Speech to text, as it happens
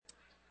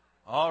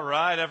All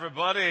right,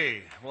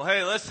 everybody. Well,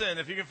 hey, listen,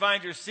 if you can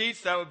find your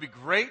seats, that would be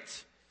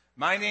great.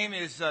 My name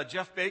is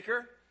Jeff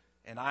Baker,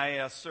 and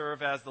I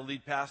serve as the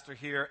lead pastor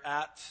here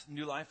at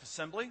New Life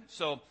Assembly.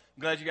 So I'm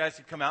glad you guys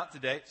could come out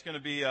today. It's going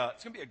to be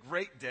a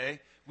great day.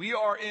 We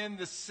are in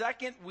the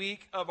second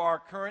week of our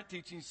current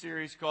teaching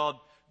series called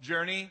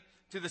Journey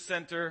to the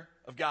Center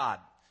of God.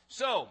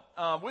 So,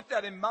 with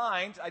that in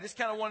mind, I just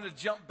kind of wanted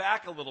to jump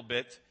back a little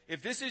bit.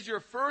 If this is your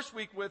first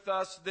week with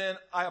us, then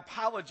I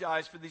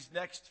apologize for these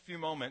next few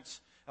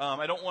moments.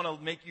 I don't want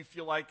to make you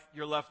feel like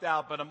you're left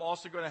out, but I'm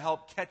also going to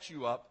help catch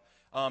you up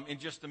in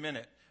just a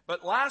minute.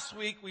 But last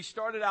week, we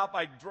started out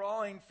by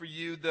drawing for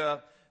you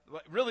the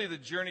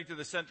journey to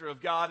the center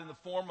of God in the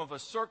form of a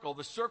circle,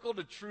 the circle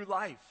to true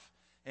life.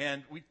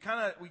 And we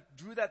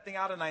drew that thing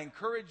out, and I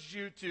encouraged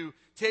you to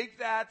take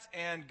that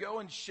and go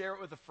and share it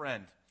with a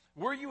friend.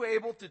 Were you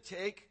able to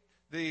take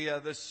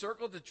the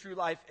circle to true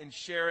life and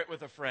share it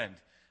with a friend?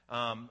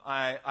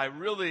 I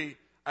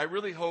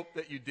really hope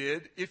that you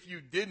did. If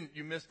you didn't,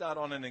 you missed out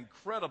on an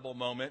incredible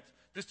moment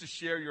just to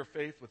share your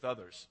faith with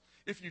others.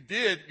 If you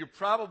did, you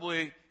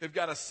probably have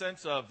got a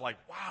sense of like,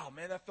 wow,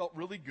 man, that felt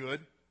really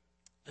good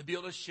to be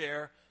able to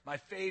share my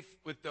faith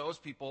with those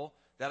people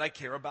that I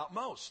care about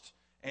most.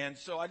 And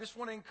so I just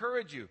want to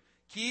encourage you,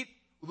 keep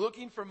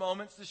looking for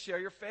moments to share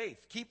your faith.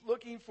 Keep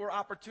looking for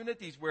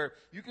opportunities where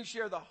you can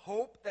share the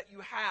hope that you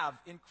have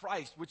in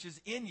Christ, which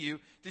is in you,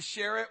 to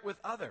share it with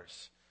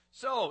others.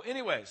 So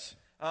anyways,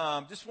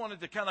 just wanted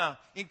to kind of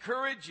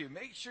encourage you.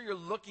 Make sure you're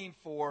looking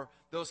for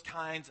those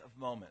kinds of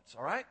moments,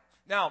 all right?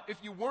 Now, if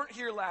you weren't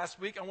here last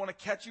week, I want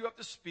to catch you up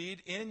to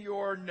speed in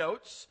your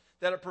notes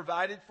that are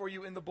provided for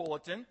you in the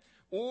bulletin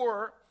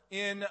or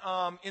in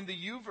the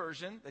U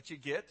version that you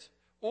get.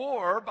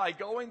 Or by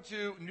going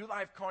to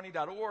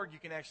newlifecarney.org, you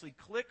can actually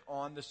click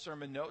on the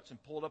sermon notes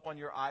and pull it up on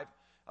your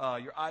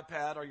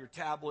iPad or your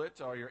tablet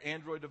or your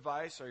Android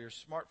device or your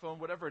smartphone,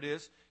 whatever it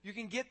is. You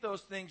can get those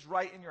things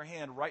right in your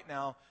hand right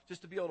now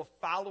just to be able to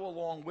follow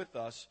along with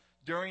us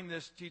during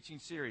this teaching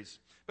series.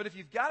 But if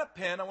you've got a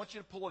pen, I want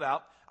you to pull it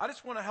out. I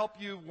just want to help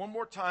you one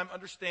more time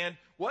understand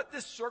what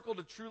this circle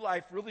to true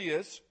life really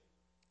is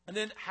and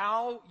then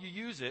how you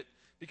use it,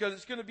 because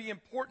it's going to be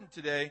important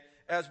today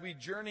as we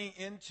journey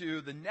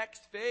into the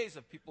next phase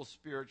of people's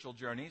spiritual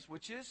journeys,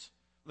 which is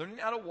learning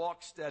how to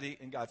walk steady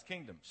in God's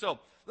kingdom. So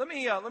let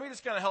me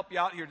just kind of help you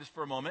out here just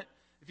for a moment.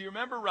 If you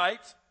remember right,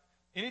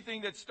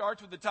 anything that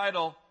starts with the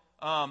title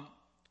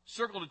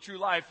Circle to True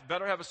Life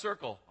better have a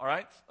circle, all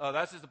right?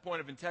 That's just the point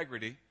of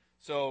integrity.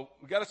 So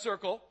we got a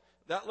circle.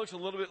 That looks a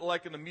little bit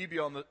like an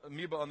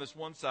amoeba on this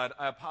one side.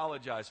 I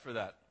apologize for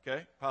that,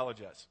 okay?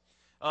 Apologize.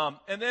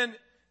 And then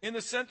in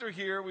the center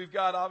here, we've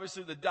got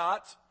obviously the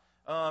dot.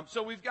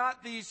 So we've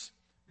got these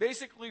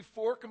basically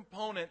four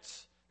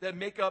components that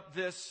make up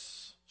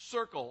this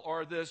circle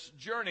or this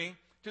journey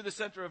to the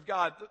center of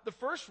God. The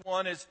first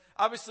one is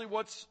obviously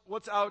what's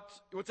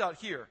out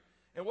here.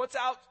 And what's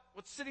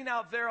sitting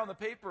out there on the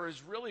paper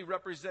is really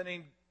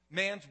representing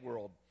man's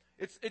world.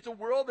 It's a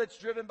world that's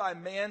driven by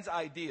man's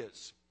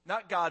ideas,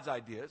 not God's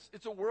ideas.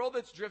 It's a world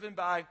that's driven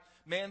by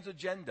man's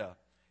agenda.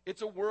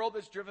 It's a world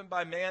that's driven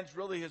by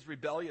his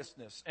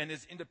rebelliousness and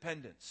his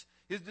independence.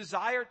 His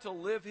desire to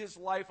live his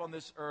life on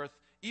this earth,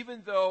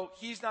 even though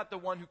he's not the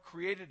one who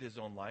created his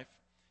own life.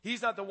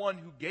 He's not the one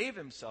who gave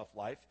himself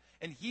life.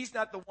 And he's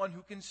not the one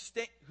who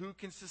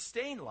can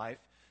sustain life.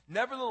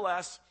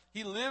 Nevertheless,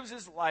 he lives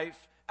his life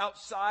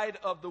outside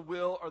of the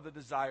will or the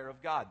desire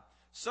of God.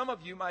 Some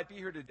of you might be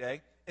here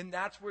today, and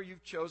that's where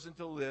you've chosen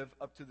to live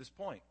up to this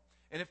point.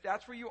 And if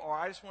that's where you are,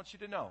 I just want you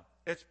to know,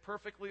 it's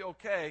perfectly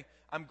okay.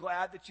 I'm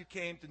glad that you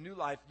came to New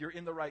Life. You're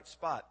in the right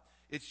spot.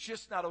 It's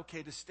just not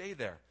okay to stay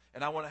there.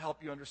 And I want to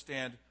help you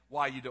understand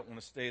why you don't want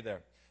to stay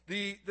there.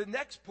 The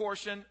next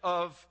portion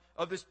of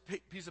this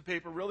piece of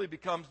paper really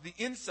becomes the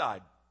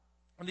inside.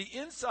 And the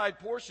inside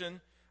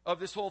portion of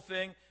this whole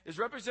thing is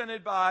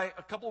represented by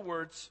a couple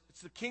words.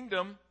 It's the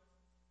kingdom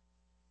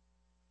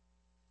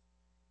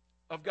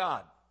of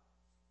God.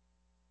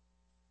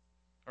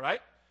 All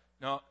right?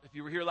 Now, if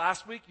you were here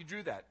last week, you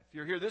drew that. If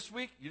you're here this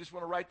week, you just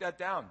want to write that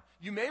down.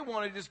 You may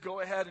want to just go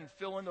ahead and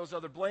fill in those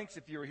other blanks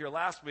if you were here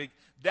last week.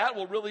 That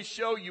will really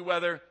show you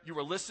whether you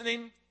were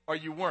listening or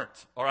you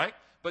weren't, all right?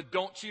 But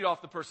don't cheat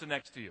off the person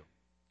next to you,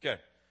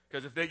 okay?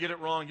 Because if they get it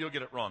wrong, you'll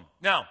get it wrong.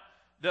 Now,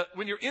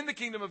 when you're in the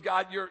kingdom of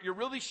God, you're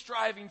really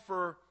striving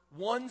for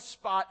one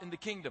spot in the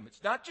kingdom.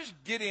 It's not just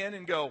get in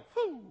and go,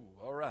 whoo,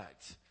 all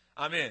right,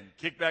 I'm in.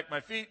 Kick back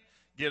my feet,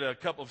 get a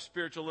cup of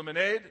spiritual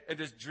lemonade, and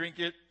just drink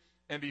it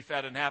and be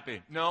fat and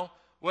happy. No,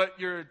 what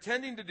you're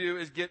intending to do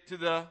is get to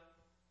the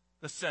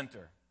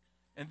center.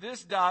 And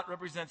this dot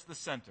represents the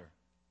center.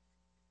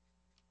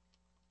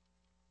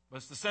 But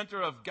it's the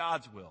center of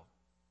God's will.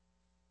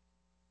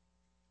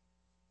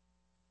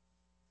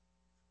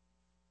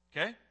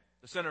 Okay?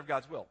 The center of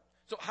God's will.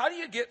 So how do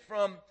you get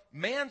from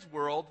man's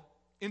world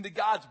into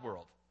God's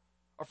world?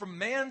 Or from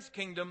man's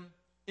kingdom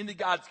into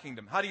God's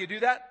kingdom? How do you do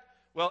that?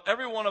 Well,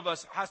 every one of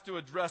us has to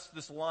address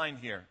this line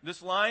here.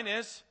 This line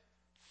is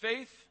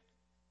faith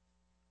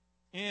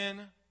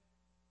in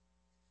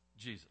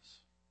Jesus.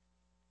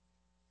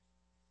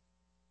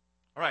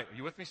 All right, are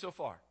you with me so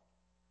far?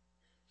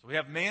 So we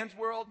have man's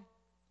world,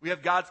 we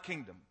have God's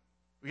kingdom.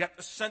 We have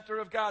the center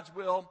of God's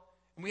will,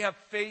 and we have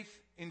faith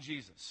in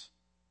Jesus.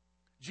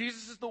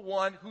 Jesus is the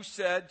one who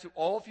said to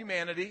all of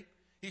humanity,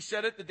 he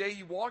said it the day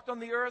he walked on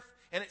the earth,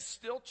 and it's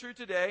still true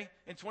today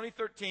in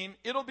 2013.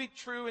 It'll be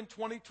true in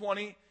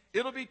 2020.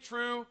 It'll be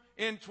true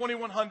in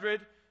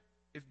 2100.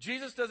 If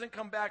Jesus doesn't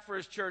come back for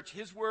his church,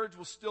 his words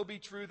will still be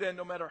true then,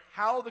 no matter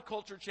how the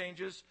culture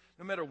changes,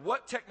 no matter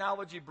what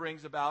technology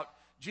brings about.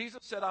 Jesus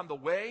said, I'm the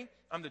way,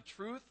 I'm the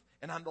truth,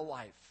 and I'm the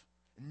life.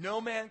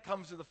 No man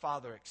comes to the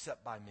Father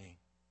except by me.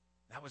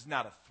 That was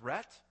not a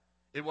threat.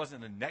 It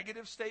wasn't a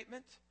negative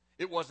statement.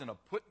 It wasn't a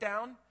put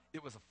down.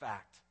 It was a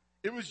fact.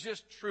 It was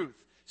just truth,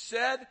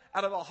 said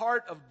out of a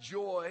heart of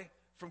joy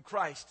from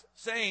Christ,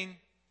 saying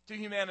to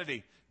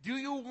humanity, do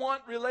you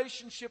want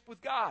relationship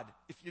with God?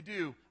 If you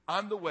do,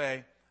 I'm the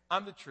way,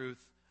 I'm the truth,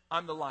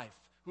 I'm the life.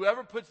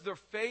 Whoever puts their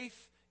faith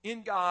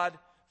in God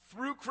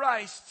through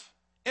Christ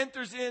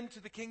enters into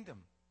the kingdom.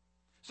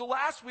 So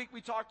last week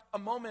we talked a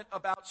moment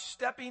about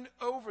stepping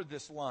over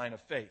this line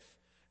of faith,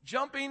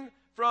 jumping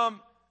from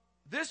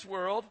this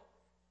world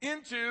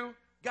into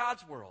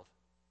God's world.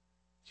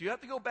 So you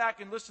have to go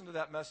back and listen to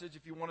that message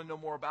if you want to know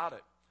more about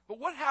it. But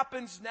what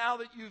happens now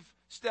that you've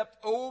stepped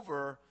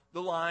over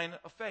the line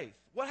of faith?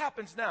 What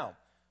happens now?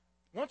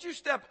 Once you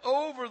step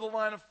over the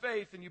line of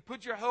faith and you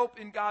put your hope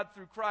in God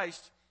through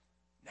Christ,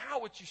 now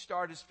what you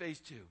start is phase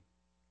 2.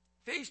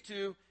 Phase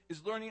 2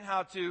 is learning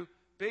how to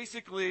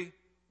basically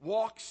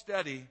walk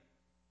steady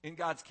in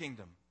God's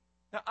kingdom.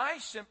 Now, I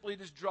simply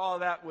just draw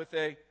that with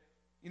this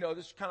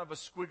kind of a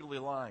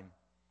squiggly line.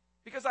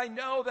 Because I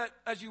know that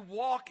as you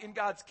walk in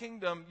God's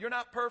kingdom, you're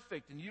not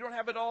perfect and you don't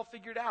have it all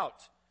figured out.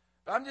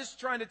 But I'm just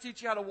trying to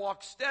teach you how to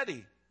walk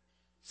steady.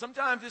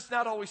 Sometimes it's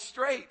not always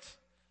straight.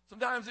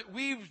 Sometimes it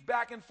weaves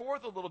back and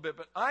forth a little bit.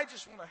 But I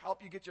just want to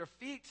help you get your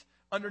feet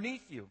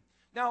underneath you.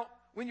 Now,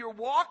 when you're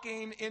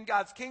walking in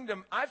God's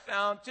kingdom, I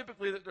found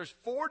typically that there's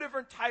 4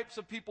 different types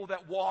of people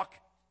that walk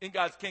in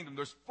God's kingdom.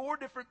 There's 4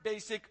 different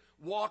basic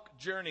walk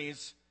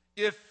journeys,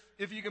 if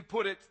you can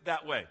put it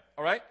that way.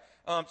 All right?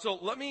 So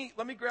let me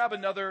grab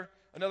another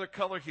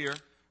color here.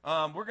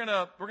 We're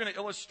gonna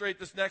illustrate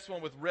this next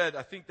one with red.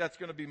 I think that's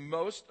gonna be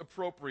most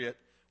appropriate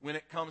when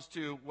it comes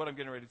to what I'm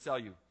getting ready to tell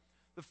you.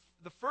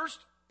 The first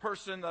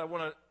person that I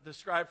want to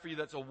describe for you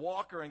that's a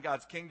walker in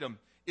God's kingdom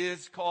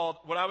is called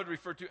what I would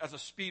refer to as a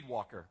speed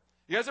walker.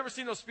 You guys ever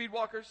seen those speed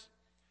walkers?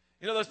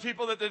 You know, those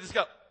people that they just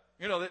go,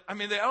 they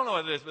don't know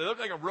what it is, but they look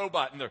like a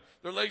robot, and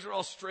their legs are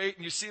all straight,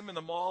 and you see them in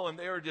the mall, and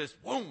they're just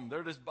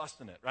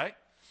busting it, right?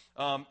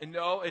 And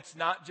no, it's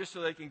not just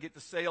so they can get to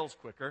sales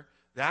quicker.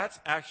 That's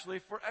actually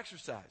for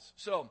exercise.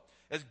 So,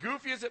 as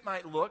goofy as it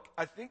might look,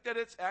 I think that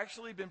it's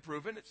actually been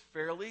proven it's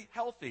fairly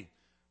healthy.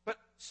 But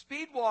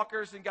speed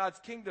walkers in God's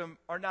kingdom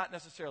are not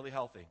necessarily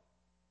healthy.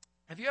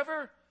 Have you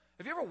ever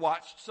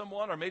watched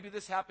someone, or maybe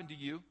this happened to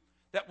you,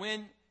 that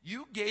when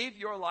you gave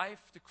your life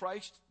to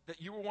Christ,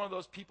 that you were one of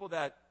those people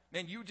that,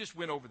 man, you just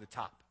went over the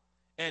top.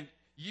 And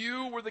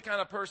you were the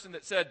kind of person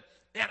that said,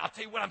 man, I'll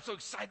tell you what, I'm so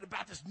excited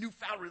about this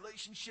newfound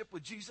relationship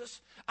with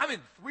Jesus. I'm in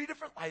 3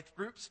 different life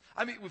groups.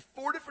 I meet with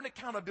 4 different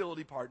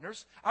accountability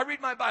partners. I read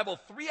my Bible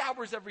 3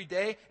 hours every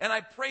day, and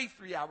I pray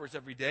 3 hours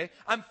every day.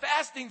 I'm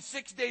fasting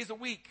 6 days a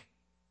week.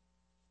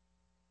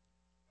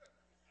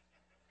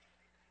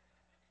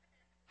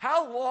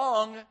 How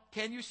long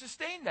can you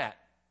sustain that?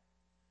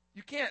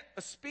 You can't.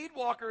 A speed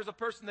walker is a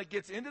person that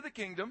gets into the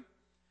kingdom,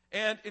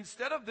 and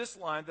instead of this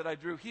line that I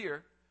drew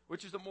here,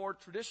 which is a more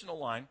traditional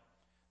line,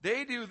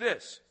 they do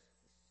this.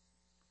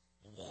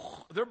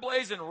 They're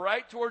blazing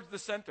right towards the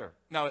center.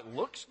 Now, it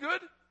looks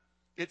good.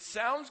 It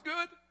sounds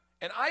good.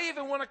 And I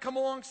even want to come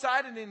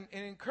alongside and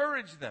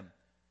encourage them.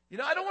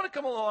 I don't want to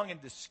come along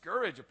and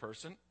discourage a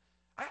person.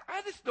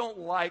 I just don't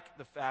like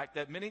the fact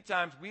that many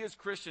times we as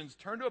Christians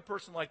turn to a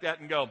person like that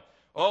and go,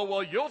 oh,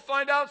 well, you'll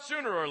find out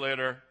sooner or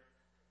later.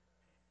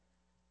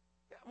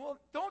 Well,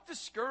 don't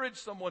discourage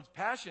someone's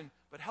passion,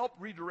 but help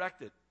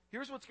redirect it.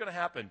 Here's what's going to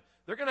happen.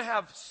 They're going to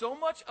have so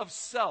much of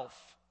self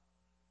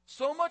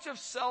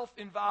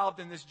involved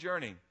in this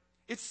journey.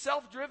 It's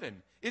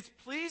self-driven. It's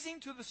pleasing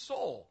to the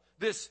soul.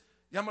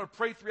 I'm going to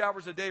pray 3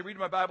 hours a day, read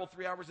my Bible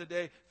 3 hours a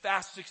day,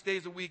 fast 6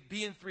 days a week,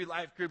 be in 3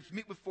 life groups,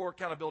 meet with 4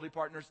 accountability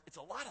partners. It's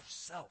a lot of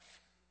self.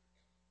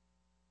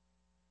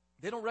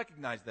 They don't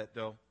recognize that,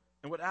 though.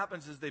 And what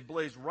happens is they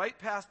blaze right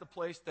past the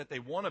place that they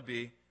want to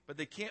be, but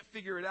they can't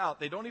figure it out.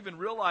 They don't even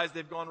realize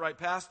they've gone right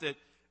past it,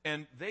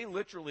 and they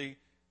literally,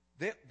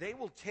 they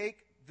will take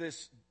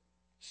this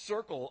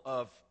circle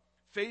of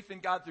faith in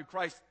God through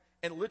Christ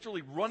and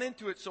literally run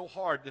into it so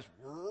hard, it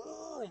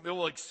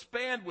will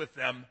expand with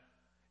them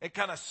and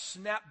kind of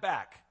snap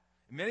back.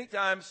 And many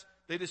times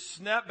they just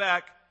snap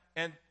back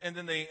and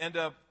then they end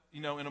up,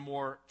 in a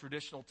more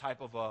traditional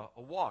type of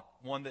a walk,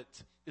 one that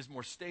is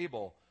more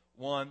stable,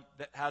 one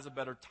that has a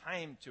better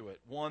time to it,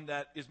 one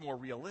that is more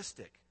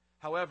realistic.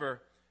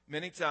 However,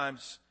 many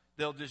times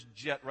they'll just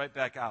jet right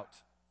back out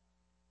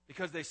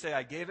because they say,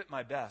 I gave it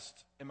my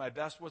best and my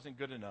best wasn't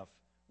good enough.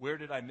 Where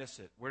did I miss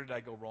it? Where did I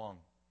go wrong?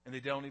 And they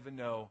don't even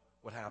know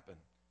what happened.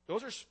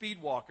 Those are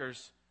speed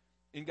walkers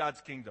in God's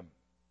kingdom.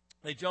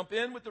 They jump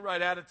in with the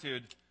right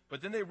attitude,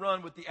 but then they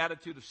run with the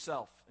attitude of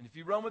self. And if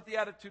you run with the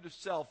attitude of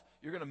self,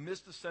 you're going to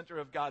miss the center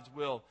of God's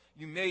will.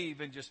 You may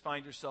even just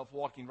find yourself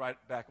walking right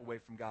back away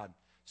from God.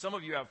 Some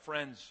of you have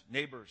friends,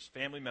 neighbors,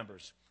 family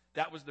members.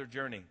 That was their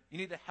journey. You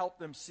need to help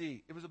them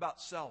see. It was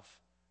about self.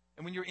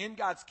 And when you're in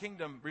God's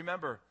kingdom,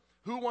 remember,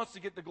 who wants to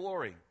get the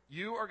glory?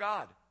 You or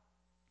God?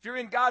 If you're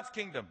in God's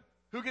kingdom,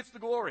 who gets the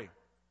glory?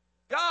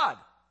 God.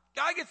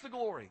 God gets the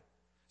glory.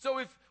 So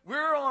if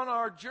we're on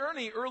our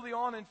journey early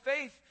on in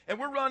faith and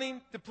we're running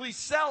to please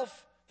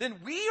self, then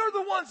we are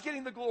the ones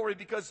getting the glory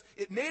because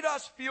it made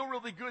us feel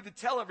really good to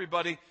tell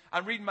everybody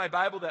I'm reading my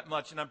Bible that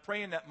much and I'm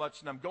praying that much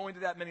and I'm going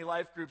to that many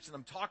life groups and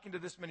I'm talking to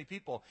this many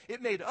people.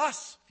 It made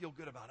us feel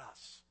good about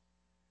us.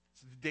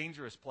 It's a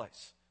dangerous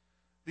place.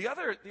 The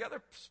other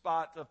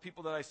spot of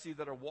people that I see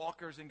that are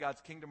walkers in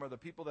God's kingdom are the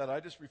people that I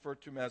just refer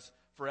to them as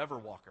forever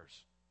walkers.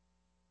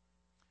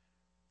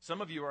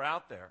 Some of you are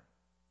out there.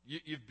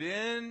 You've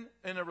been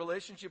in a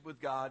relationship with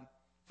God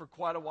for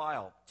quite a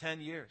while, 10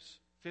 years,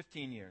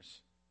 15 years,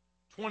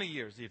 20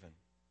 years even.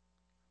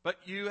 But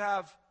you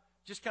have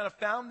just kind of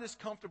found this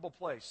comfortable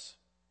place,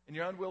 and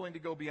you're unwilling to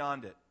go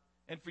beyond it.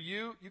 And for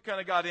you, you kind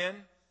of got in,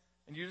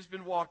 and you've just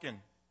been walking.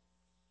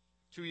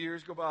 2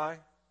 years go by.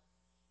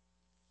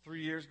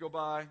 3 years go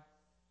by.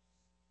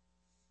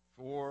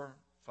 4,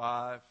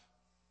 5.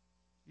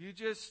 You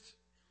just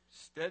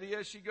steady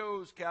as she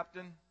goes,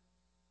 Captain.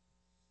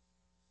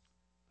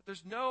 But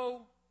there's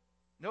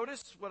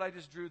notice what I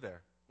just drew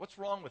there. What's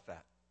wrong with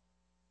that?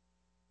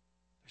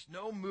 There's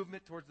no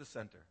movement towards the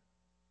center.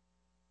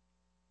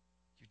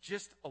 You're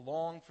just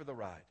along for the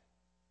ride.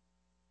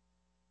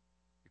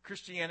 Your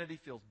Christianity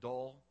feels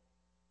dull.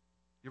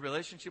 Your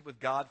relationship with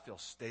God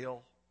feels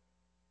stale.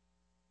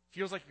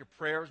 Feels like your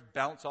prayers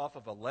bounce off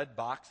of a lead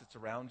box that's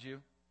around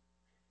you.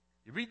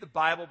 You read the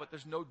Bible, but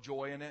there's no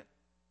joy in it.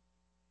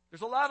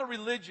 There's a lot of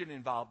religion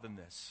involved in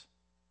this.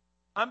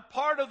 I'm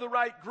part of the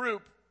right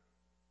group,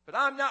 but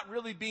I'm not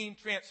really being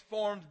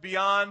transformed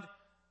beyond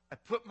I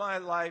put my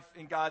life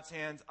in God's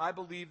hands. I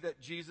believe that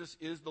Jesus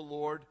is the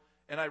Lord,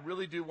 and I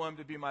really do want him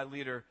to be my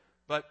leader.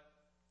 But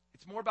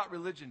it's more about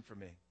religion for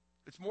me.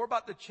 It's more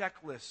about the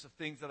checklist of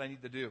things that I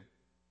need to do.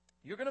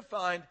 You're going to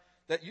find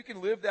that you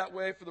can live that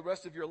way for the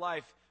rest of your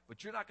life,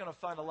 but you're not going to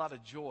find a lot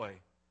of joy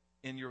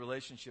in your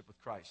relationship with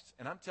Christ.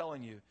 And I'm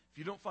telling you, if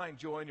you don't find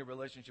joy in your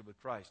relationship with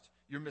Christ,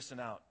 you're missing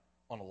out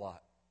on a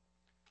lot.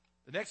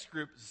 The next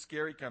group is a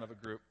scary kind of a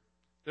group.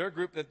 They're a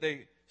group that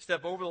they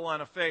step over the line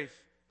of faith,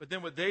 but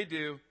then what they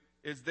do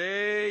is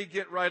they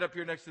get right up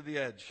here next to the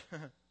edge.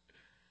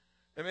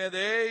 I mean,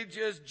 they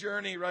just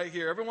journey right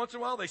here. Every once in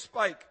a while, they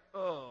spike.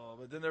 Oh,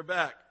 but then they're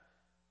back.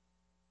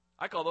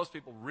 I call those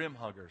people rim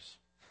huggers.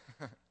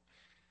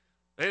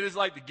 They just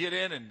like to get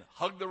in and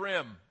hug the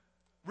rim.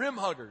 Rim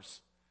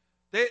huggers.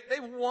 They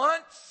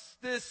want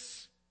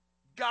this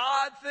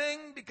God thing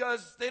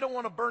because they don't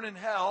want to burn in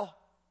hell.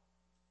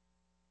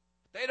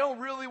 They don't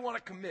really want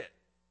to commit.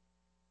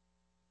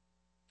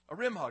 A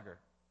rim hugger.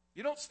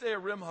 You don't stay a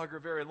rim hugger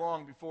very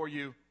long before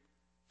you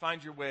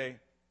find your way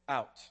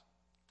out.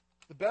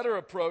 The better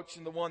approach,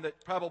 and the one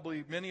that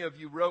probably many of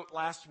you wrote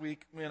last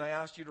week when I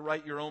asked you to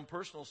write your own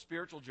personal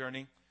spiritual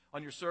journey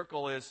on your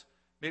circle, is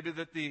maybe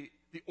that the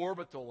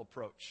orbital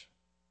approach.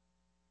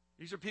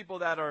 These are people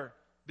that are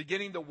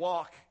beginning to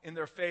walk in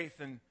their faith,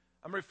 and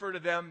I'm referring to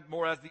them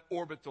more as the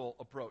orbital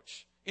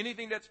approach.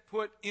 Anything that's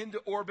put into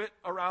orbit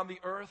around the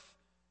earth,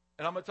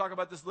 and I'm going to talk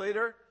about this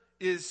later,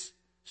 is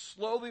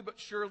slowly but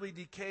surely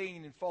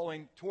decaying and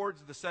falling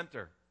towards the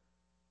center.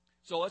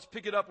 So let's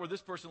pick it up where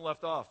this person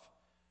left off.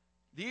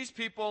 These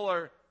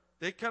people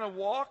they kind of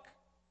walk,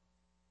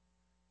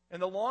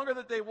 and the longer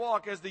that they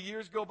walk as the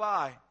years go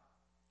by,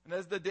 and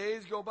as the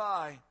days go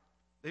by,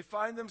 they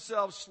find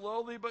themselves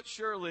slowly but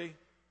surely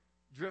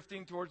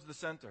drifting towards the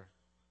center.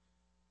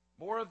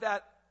 More of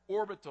that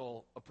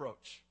orbital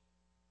approach.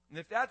 And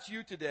if that's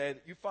you today,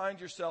 that you find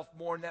yourself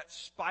more in that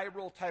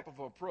spiral type of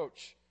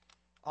approach,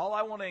 all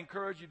I want to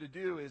encourage you to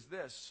do is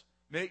this.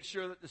 Make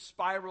sure that the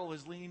spiral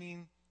is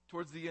leaning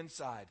towards the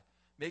inside.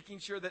 Making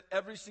sure that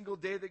every single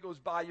day that goes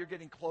by, you're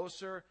getting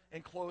closer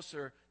and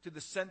closer to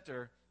the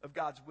center of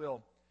God's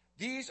will.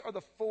 These are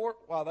the 4...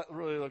 Wow, that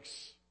really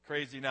looks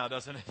crazy now,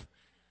 doesn't it?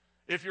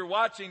 If you're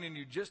watching and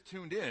you just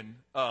tuned in,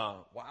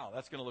 wow,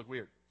 that's going to look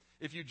weird.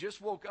 If you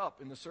just woke up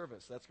in the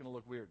service, that's going to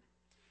look weird.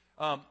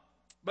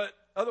 But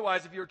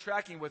otherwise, if you're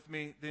tracking with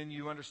me, then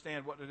you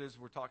understand what it is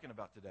we're talking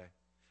about today.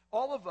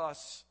 All of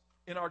us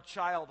in our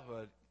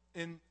childhood,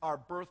 in our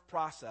birth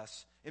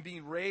process, in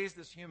being raised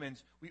as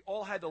humans, we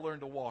all had to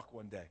learn to walk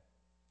one day.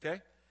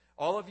 Okay?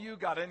 All of you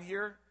got in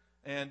here,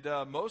 and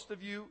most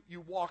of you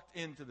walked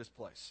into this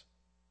place.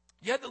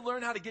 You had to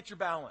learn how to get your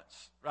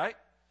balance, right?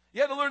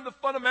 You had to learn the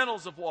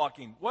fundamentals of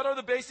walking. What are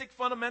the basic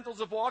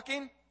fundamentals of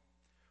walking?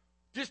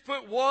 Just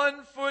put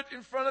one foot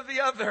in front of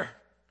the other.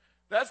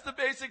 That's the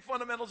basic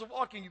fundamentals of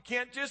walking. You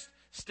can't just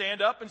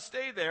stand up and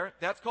stay there.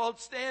 That's called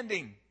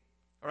standing.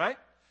 All right?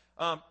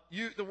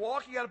 The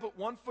walk, you got to put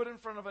one foot in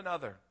front of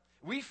another.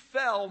 We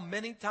fell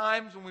many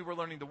times when we were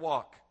learning to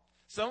walk.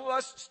 Some of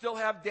us still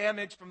have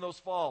damage from those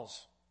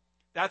falls.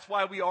 That's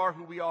why we are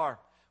who we are.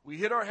 We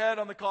hit our head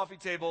on the coffee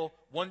table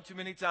one too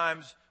many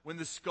times when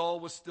the skull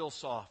was still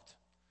soft.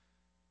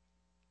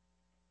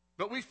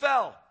 But we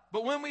fell.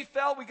 But when we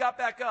fell, we got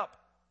back up.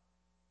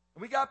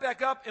 And we got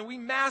back up and we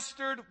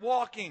mastered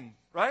walking,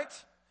 right?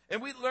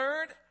 And we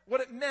learned what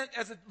it meant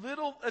as a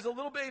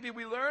little baby.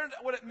 We learned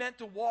what it meant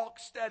to walk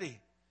steady.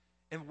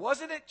 And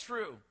wasn't it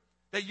true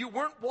that you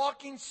weren't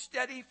walking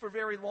steady for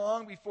very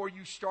long before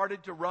you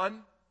started to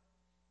run?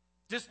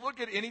 Just look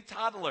at any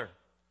toddler.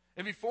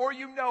 And before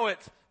you know it,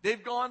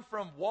 they've gone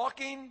from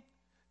walking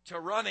to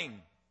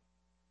running.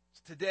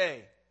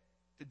 Today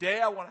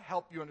I want to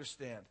help you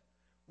understand.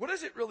 What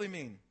does it really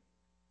mean?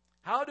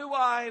 How do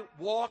I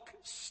walk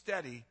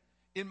steady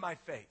in my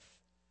faith?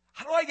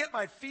 How do I get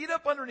my feet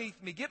up underneath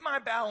me, get my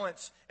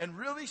balance, and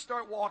really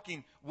start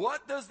walking?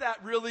 What does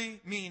that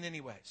really mean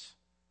anyways?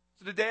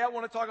 So today I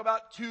want to talk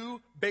about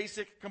two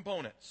basic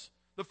components.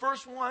 The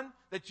first one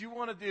that you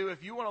want to do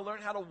if you want to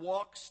learn how to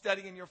walk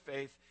steady in your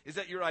faith is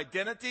that your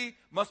identity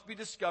must be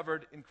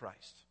discovered in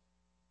Christ.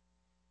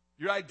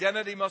 Your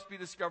identity must be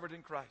discovered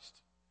in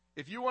Christ.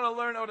 If you want to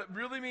learn what it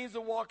really means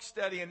to walk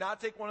steady and not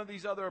take one of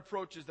these other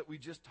approaches that we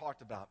just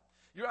talked about,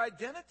 your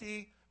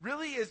identity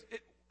really is,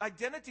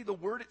 identity, the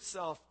word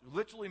itself,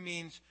 literally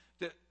means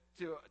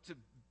to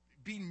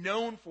be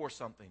known for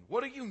something.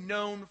 What are you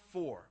known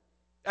for?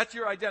 That's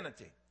your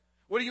identity.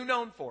 What are you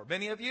known for?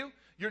 Many of you,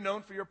 you're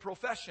known for your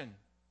profession.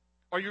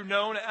 Or you're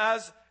known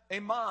as a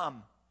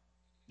mom.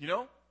 You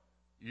know,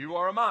 you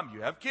are a mom.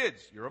 You have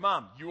kids. You're a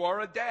mom. You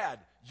are a dad.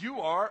 You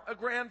are a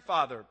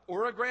grandfather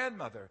or a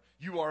grandmother.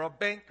 You are a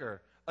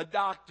banker, a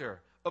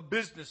doctor, a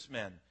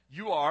businessman.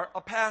 You are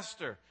a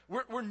pastor.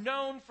 We're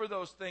known for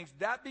those things.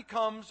 That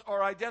becomes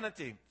our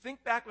identity.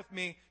 Think back with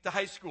me to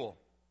high school.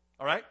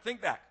 All right?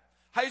 Think back.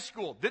 High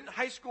school. Didn't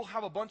high school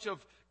have a bunch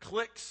of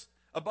cliques,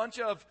 a bunch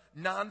of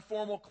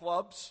non-formal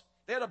clubs?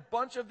 They had a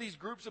bunch of these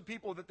groups of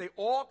people that they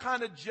all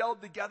kind of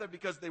gelled together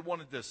because they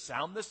wanted to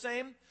sound the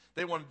same.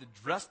 They wanted to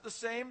dress the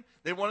same.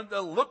 They wanted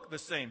to look the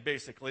same,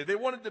 basically. They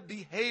wanted to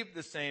behave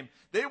the same.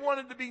 They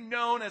wanted to be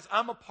known as,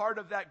 I'm a part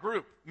of that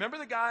group. Remember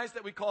the guys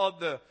that we called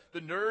the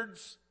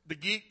nerds, the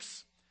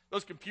geeks,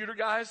 those computer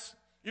guys?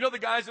 You know the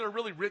guys that are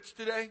really rich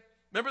today?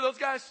 Remember those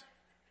guys?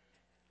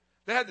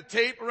 They had the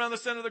tape around the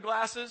center of the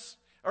glasses,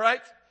 all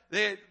right?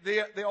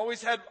 They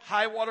always had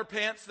high water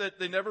pants that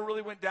they never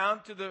really went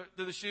down to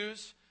the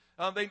shoes.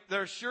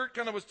 Their shirt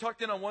kind of was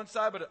tucked in on one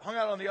side, but it hung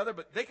out on the other.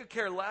 But they could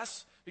care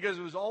less because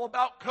it was all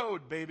about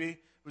code, baby.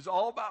 It was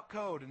all about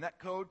code. And that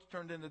code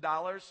turned into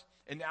dollars.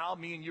 And now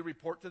me and you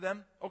report to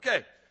them.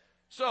 Okay,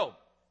 so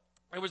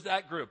it was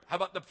that group. How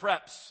about the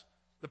preps?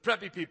 The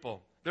preppy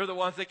people. They're the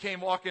ones that came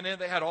walking in.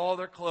 They had all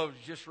their clothes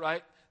just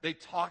right. They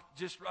talked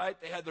just right.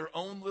 They had their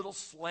own little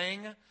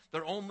slang,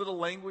 their own little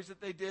language that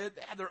they did.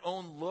 They had their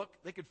own look.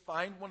 They could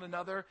find one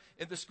another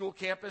in the school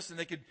campus, and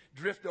they could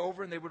drift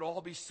over, and they would all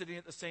be sitting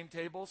at the same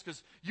tables,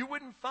 because you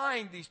wouldn't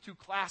find these two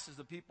classes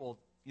of people,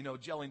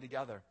 gelling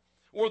together.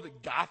 Or the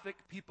Gothic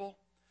people,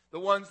 the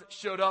ones that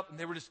showed up, and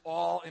they were just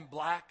all in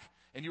black,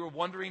 and you were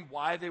wondering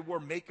why they wore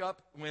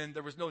makeup when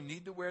there was no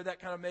need to wear that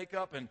kind of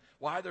makeup, and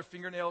why their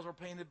fingernails were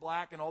painted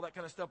black and all that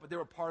kind of stuff, but they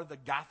were part of the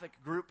Gothic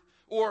group.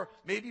 Or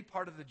maybe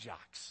part of the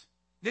jocks.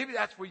 Maybe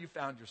that's where you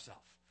found yourself.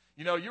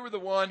 You were the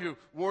one who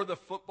wore the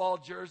football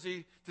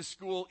jersey to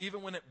school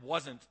even when it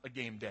wasn't a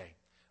game day.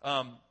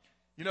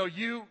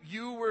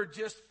 You were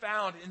just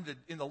found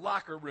in the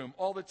locker room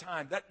all the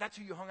time. That's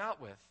who you hung out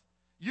with.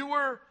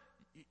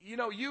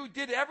 You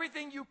did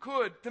everything you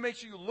could to make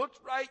sure you looked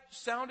right,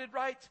 sounded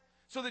right,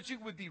 so that you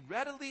would be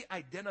readily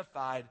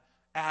identified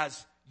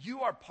as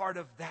you are part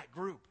of that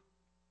group.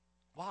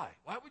 Why?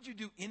 Why would you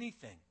do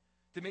anything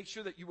to make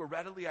sure that you were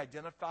readily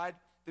identified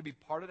to be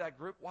part of that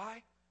group?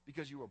 Why?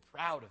 Because you were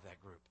proud of that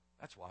group.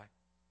 That's why.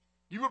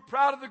 You were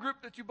proud of the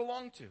group that you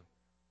belonged to.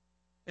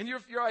 And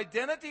if your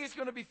identity is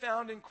going to be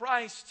found in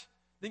Christ,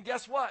 then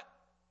guess what?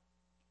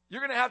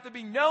 You're going to have to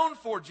be known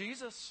for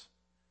Jesus.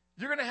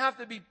 You're going to have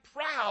to be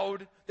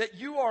proud that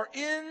you are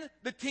in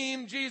the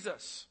team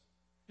Jesus.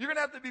 You're going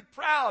to have to be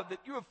proud that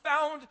you have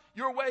found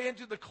your way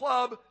into the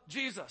club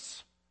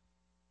Jesus.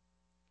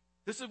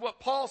 This is what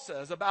Paul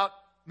says about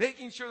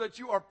making sure that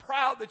you are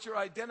proud that your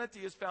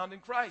identity is found in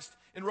Christ.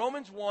 In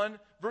Romans 1,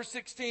 verse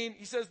 16,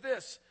 he says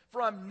this,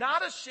 For I'm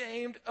not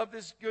ashamed of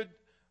this good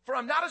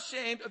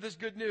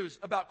news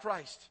about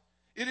Christ.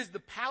 It is the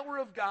power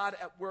of God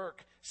at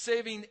work,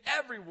 saving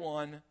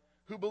everyone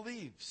who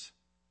believes.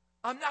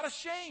 I'm not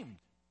ashamed.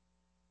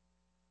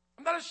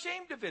 I'm not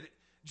ashamed of it.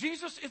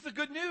 Jesus is the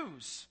good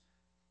news.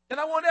 And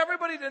I want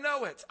everybody to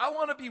know it. I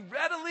want to be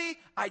readily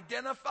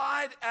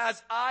identified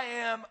as I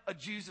am a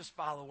Jesus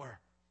follower.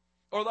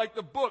 Or like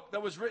the book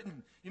that was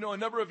written, a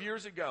number of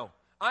years ago.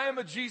 I am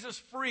a Jesus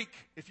freak,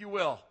 if you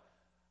will.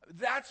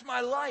 That's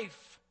my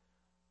life.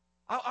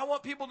 I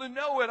want people to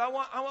know it. I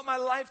want my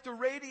life to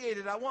radiate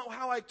it. I want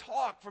how I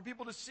talk for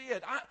people to see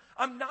it.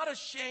 I'm not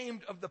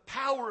ashamed of the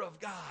power of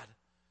God.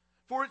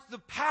 For it's the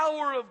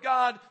power of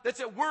God that's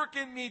at work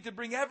in me to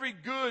bring every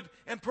good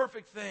and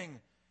perfect thing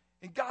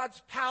And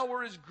God's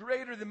power is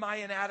greater than my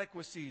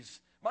inadequacies.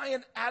 My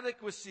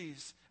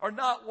inadequacies are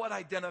not what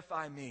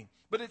identify me,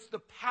 but it's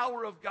the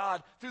power of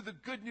God through the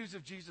good news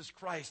of Jesus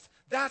Christ.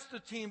 That's the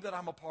team that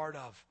I'm a part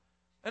of.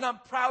 And I'm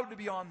proud to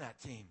be on that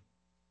team.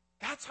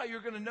 That's how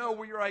you're going to know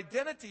where your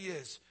identity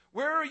is.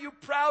 Where are you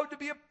proud to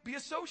be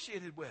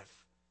associated with?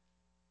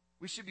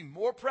 We should be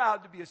more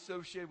proud to be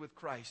associated with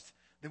Christ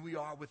than we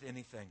are with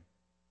anything.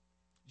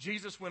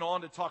 Jesus went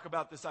on to talk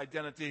about this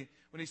identity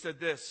when he said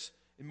this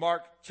in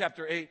Mark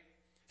chapter 8. He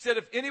said,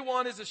 if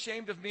anyone is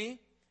ashamed of me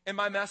and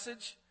my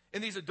message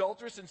in these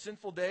adulterous and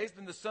sinful days,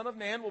 then the Son of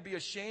Man will be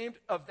ashamed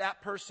of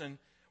that person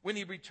when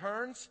he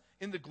returns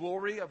in the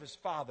glory of his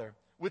Father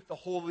with the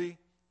holy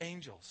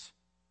angels.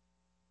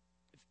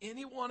 If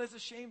anyone is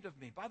ashamed of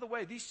me. By the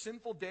way, these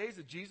sinful days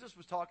that Jesus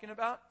was talking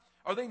about,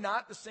 are they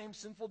not the same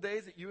sinful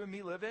days that you and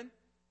me live in?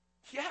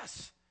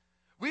 Yes.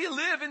 We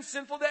live in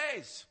sinful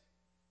days.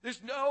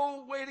 There's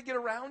no way to get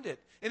around it.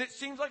 And it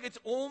seems like it's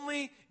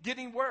only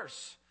getting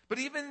worse. But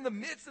even in the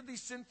midst of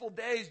these sinful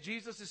days,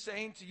 Jesus is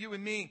saying to you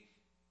and me,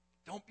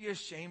 don't be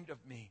ashamed of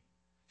me.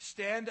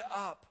 Stand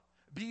up.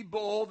 Be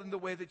bold in the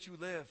way that you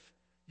live.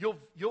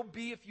 You'll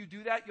be, if you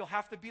do that, you'll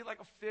have to be like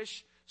a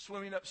fish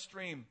swimming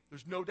upstream.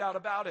 There's no doubt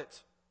about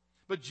it.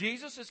 But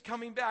Jesus is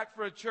coming back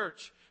for a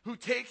church who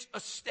takes a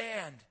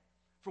stand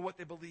for what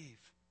they believe.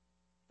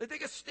 They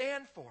take a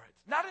stand for it,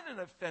 not in an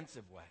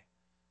offensive way.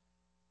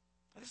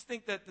 I just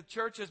think that the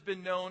church has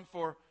been known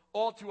for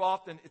all too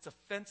often its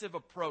offensive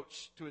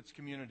approach to its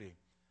community.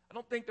 I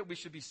don't think that we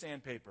should be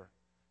sandpaper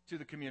to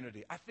the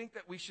community. I think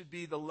that we should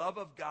be the love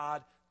of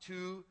God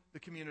to the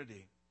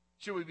community.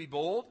 Should we be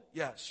bold?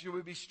 Yes. Should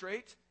we be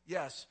straight?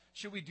 Yes.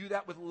 Should we do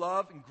that with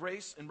love and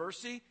grace and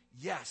mercy?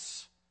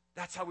 Yes.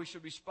 That's how we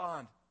should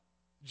respond.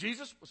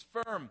 Jesus was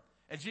firm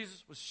and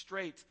Jesus was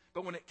straight.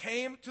 But when it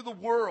came to the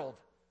world,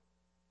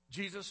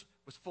 Jesus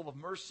was full of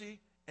mercy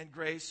and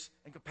grace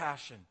and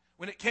compassion.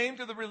 When it came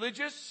to the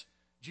religious,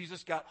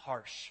 Jesus got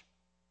harsh.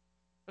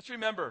 Let's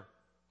remember,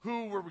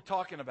 who were we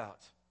talking about?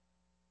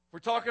 We're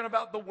talking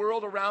about the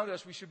world around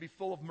us. We should be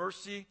full of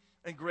mercy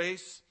and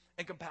grace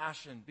and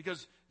compassion,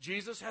 because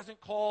Jesus hasn't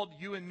called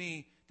you and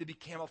me to be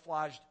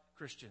camouflaged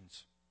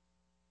Christians.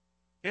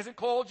 He hasn't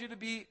called you to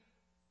be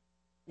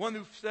one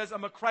who says,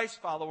 I'm a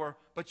Christ follower,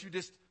 but you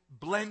just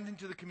blend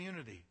into the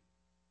community.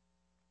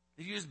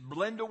 You just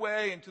blend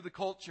away into the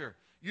culture.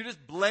 You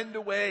just blend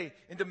away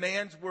into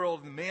man's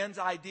world and man's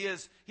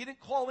ideas. He didn't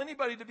call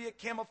anybody to be a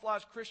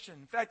camouflage Christian.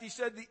 In fact, he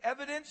said the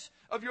evidence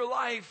of your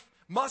life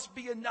must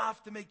be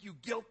enough to make you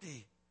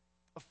guilty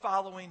of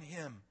following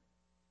him.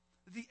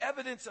 The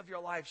evidence of your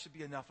life should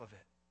be enough of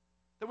it.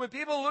 That when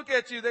people look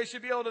at you, they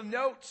should be able to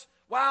note,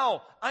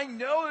 wow, I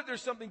know that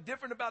there's something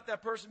different about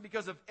that person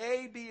because of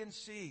A, B, and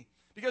C.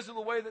 Because of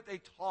the way that they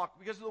talk,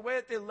 because of the way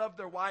that they love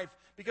their wife,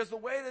 because of the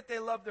way that they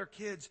love their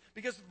kids,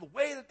 because of the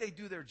way that they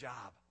do their job.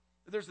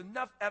 There's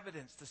enough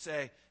evidence to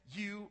say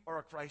you are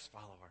a Christ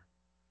follower.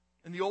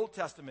 In the Old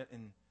Testament,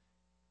 in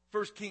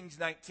 1 Kings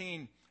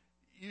 19,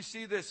 you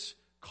see this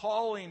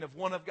calling of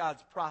one of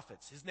God's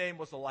prophets. His name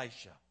was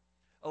Elisha.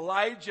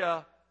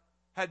 Elijah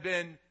had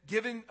been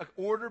given an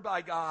order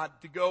by God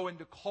to go and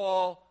to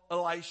call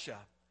Elisha.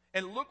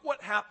 And look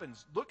what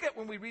happens. Look at,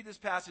 when we read this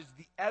passage,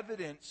 the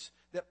evidence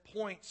that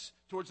points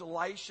towards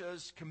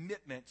Elisha's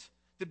commitment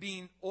to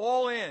being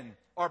all in,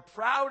 or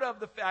proud of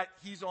the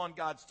fact he's on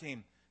God's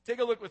team. Take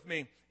a look with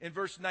me in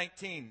verse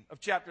 19 of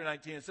chapter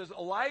 19. It says,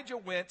 Elijah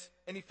went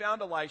and he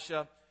found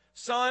Elisha,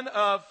 son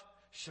of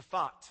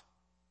Shaphat.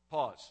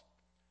 Pause.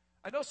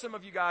 I know some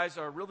of you guys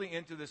are really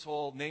into this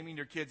whole naming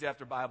your kids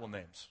after Bible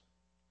names.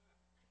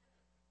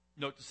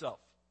 Note to self.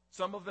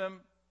 Some of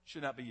them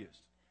should not be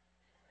used.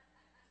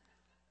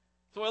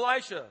 So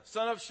Elisha,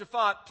 son of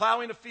Shaphat,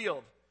 plowing a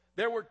field.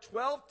 There were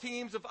 12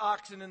 teams of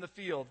oxen in the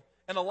field,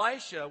 and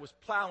Elisha was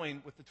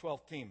plowing with the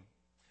 12th team.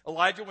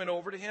 Elijah went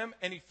over to him,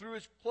 and he threw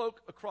his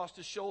cloak across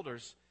his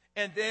shoulders,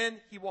 and then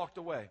he walked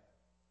away.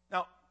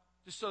 Now,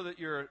 just so that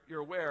you're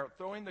aware,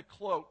 throwing the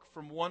cloak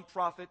from one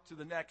prophet to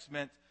the next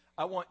meant,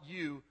 I want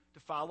you to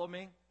follow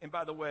me, and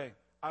by the way,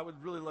 I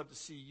would really love to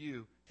see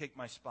you take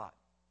my spot.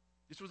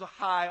 This was a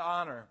high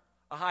honor,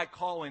 a high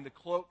calling. The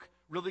cloak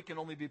really can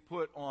only be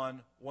put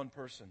on one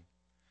person.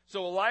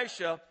 So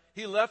Elisha,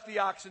 he left the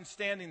oxen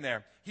standing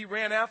there. He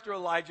ran after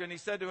Elijah and he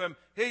said to him,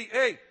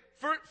 hey,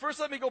 first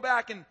let me go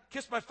back and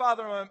kiss my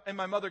father and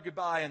my mother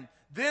goodbye, and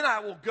then I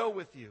will go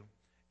with you.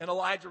 And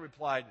Elijah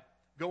replied,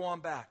 go on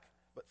back,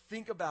 but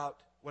think about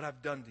what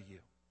I've done to you.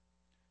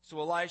 So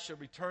Elisha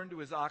returned to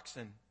his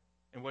oxen,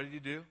 and what did he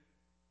do?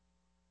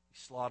 He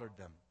slaughtered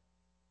them.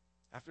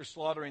 After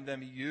slaughtering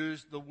them, he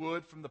used the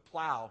wood from the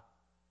plow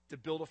to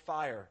build a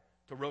fire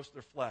to roast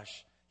their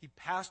flesh. He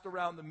passed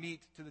around the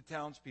meat to the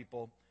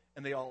townspeople,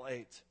 and they all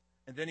ate.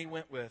 And then he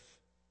went with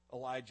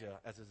Elijah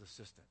as his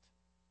assistant.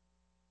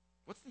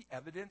 What's the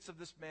evidence of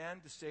this man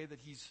to say that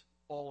he's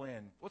all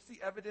in? What's the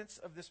evidence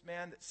of this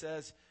man that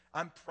says,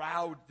 I'm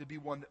proud to be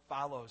one that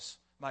follows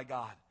my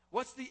God?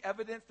 What's the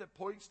evidence that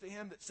points to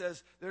him that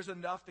says there's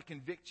enough to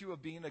convict you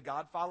of being a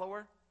God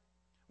follower?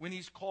 when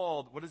he's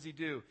called, what does he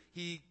do?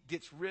 He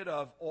gets rid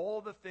of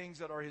all the things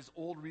that are his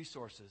old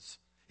resources.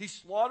 He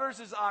slaughters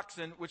his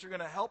oxen, which are going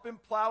to help him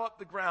plow up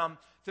the ground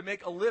to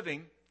make a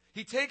living.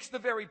 He takes the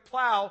very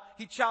plow,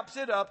 he chops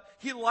it up,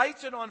 he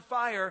lights it on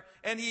fire,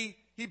 and he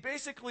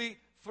basically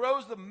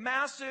throws the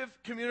massive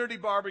community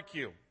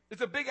barbecue.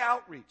 It's a big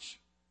outreach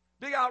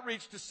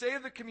to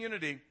save the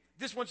community.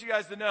 Just want you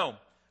guys to know,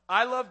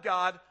 I love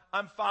God,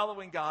 I'm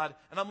following God,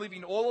 and I'm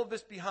leaving all of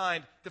this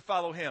behind to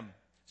follow him.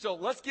 So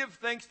let's give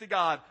thanks to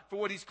God for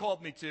what he's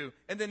called me to.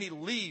 And then he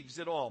leaves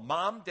it all.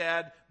 Mom,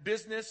 dad,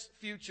 business,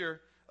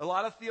 future. A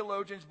lot of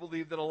theologians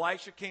believe that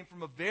Elisha came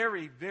from a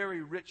very,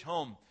 very rich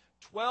home.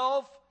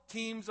 12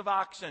 teams of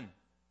oxen.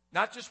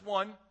 Not just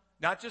one,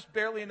 not just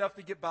barely enough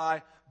to get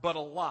by, but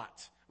a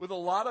lot. With a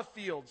lot of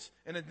fields.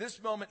 And in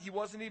this moment, he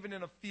wasn't even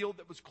in a field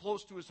that was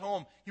close to his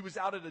home. He was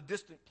out at a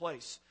distant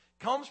place.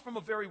 Comes from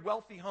a very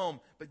wealthy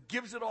home, but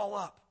gives it all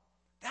up.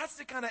 That's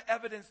the kind of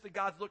evidence that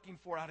God's looking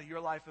for out of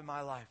your life and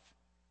my life.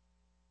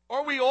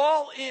 Are we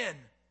all in?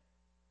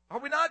 Are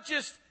we not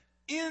just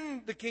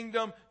in the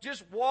kingdom,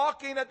 just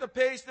walking at the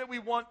pace that we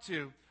want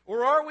to?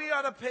 Or are we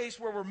at a pace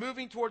where we're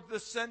moving towards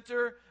the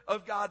center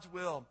of God's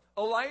will?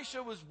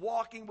 Elisha was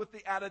walking with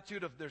the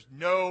attitude of there's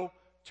no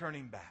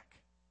turning back.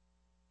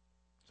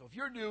 So if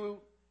you're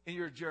new in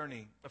your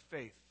journey of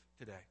faith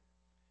today,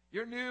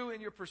 you're new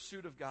in your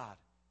pursuit of God,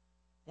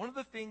 one of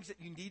the things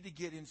that you need to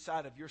get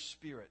inside of your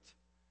spirit,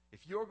 if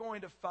you're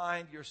going to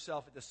find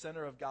yourself at the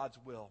center of God's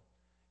will,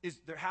 is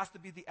there has to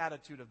be the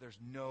attitude of there's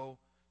no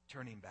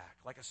turning back.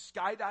 Like a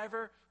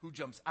skydiver who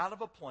jumps out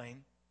of a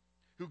plane,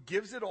 who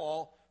gives it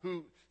all,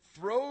 who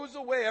throws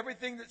away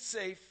everything that's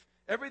safe,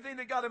 everything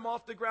that got him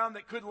off the ground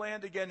that could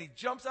land again. He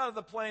jumps out of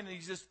the plane and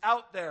he's just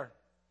out there,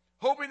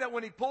 hoping that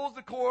when he pulls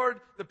the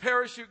cord, the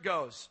parachute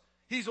goes.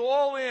 He's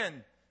all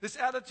in. This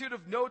attitude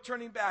of no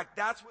turning back,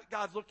 that's what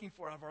God's looking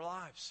for out of our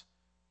lives.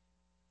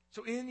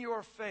 So in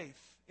your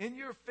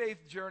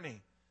faith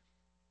journey,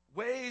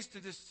 ways to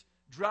just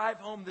drive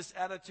home this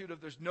attitude of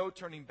there's no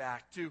turning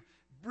back, to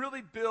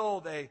really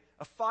build a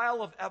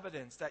file of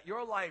evidence that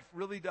your life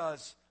really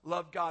does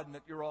love God and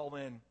that you're all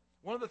in.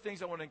 One of the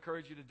things I want to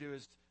encourage you to do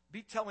is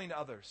be telling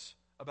others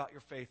about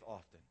your faith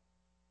often.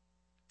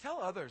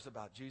 Tell others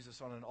about Jesus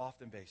on an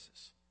often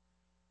basis.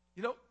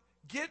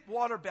 Get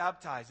water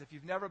baptized if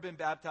you've never been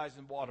baptized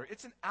in water.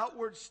 It's an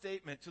outward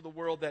statement to the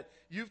world that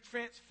you've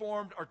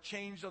transformed or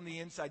changed on the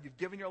inside. You've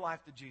given your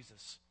life to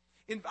Jesus.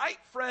 Invite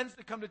friends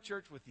to come to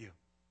church with you.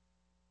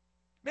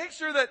 Make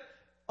sure that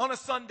on a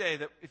Sunday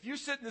that if you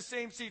sit in the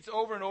same seats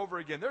over and over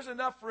again, there's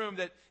enough room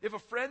that if a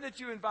friend that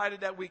you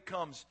invited that week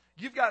comes,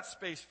 you've got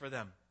space for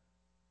them.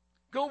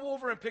 Go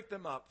over and pick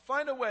them up.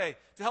 Find a way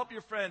to help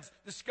your friends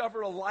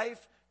discover a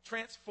life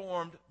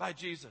transformed by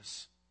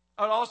Jesus.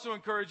 I would also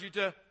encourage you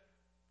to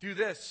do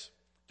this,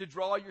 to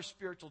draw your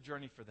spiritual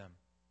journey for them.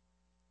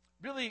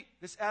 Really,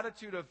 this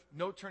attitude of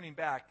no turning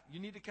back, you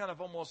need to kind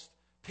of almost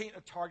paint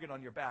a target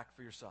on your back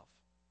for yourself.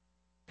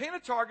 Paint a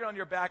target on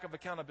your back of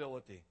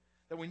accountability.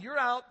 That when you're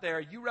out there,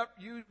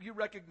 you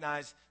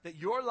recognize that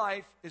your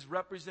life is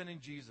representing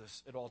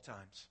Jesus at all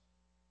times.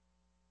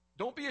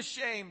 Don't be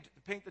ashamed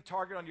to paint the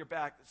target on your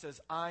back that says,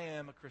 I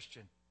am a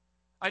Christian.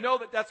 I know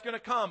that that's going to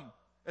come.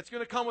 That's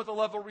going to come with a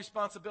level of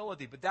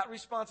responsibility. But that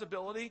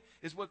responsibility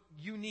is what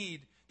you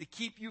need to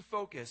keep you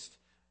focused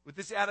with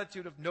this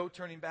attitude of no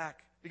turning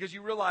back. Because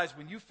you realize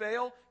when you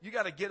fail, you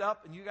got to get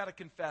up and you got to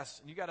confess.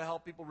 And you got to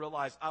help people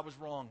realize I was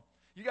wrong.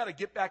 You got to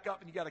get back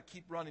up and you got to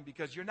keep running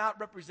because you're not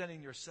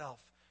representing yourself.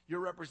 You're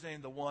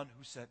representing the one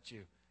who sent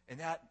you. And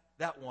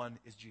that one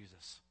is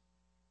Jesus.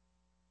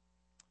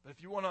 But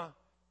if you want to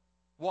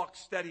walk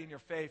steady in your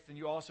faith, then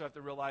you also have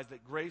to realize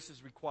that grace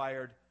is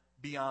required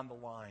beyond the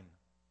line.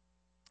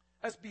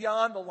 That's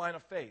beyond the line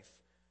of faith.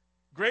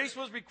 Grace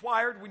was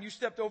required when you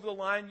stepped over the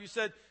line. You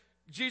said,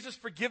 Jesus,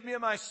 forgive me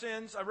of my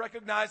sins. I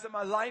recognize that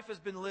my life has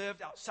been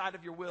lived outside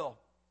of your will.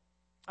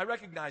 I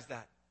recognize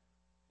that.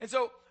 And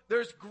so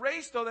there's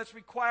grace, though, that's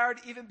required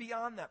even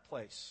beyond that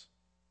place.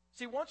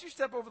 See, once you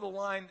step over the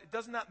line, it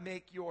does not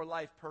make your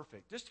life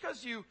perfect. Just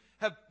because you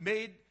have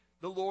made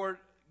the Lord,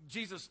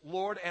 Jesus,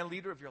 Lord and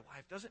leader of your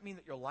life, doesn't mean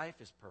that your life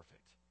is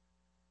perfect.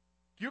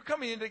 You're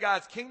coming into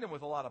God's kingdom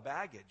with a lot of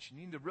baggage. You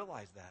need to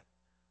realize that.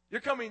 You're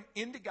coming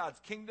into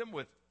God's kingdom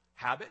with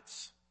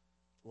habits,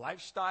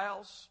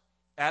 lifestyles,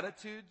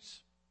 attitudes,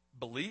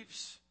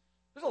 beliefs.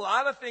 There's a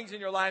lot of things in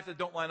your life that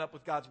don't line up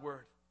with God's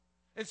word.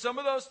 And some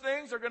of those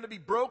things are going to be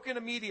broken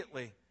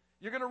immediately.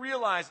 You're going to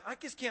realize, I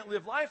just can't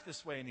live life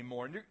this way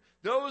anymore. And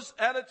those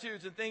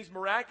attitudes and things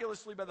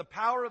miraculously by the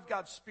power of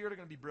God's Spirit are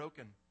going to be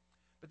broken.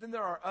 But then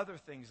there are other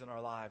things in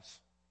our lives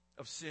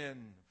of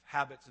sin,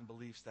 habits, and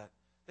beliefs that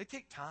they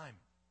take time.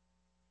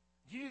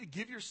 You need to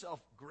give yourself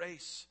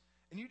grace.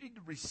 And you need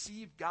to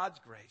receive God's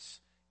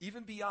grace,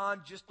 even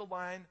beyond just the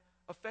line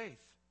of faith.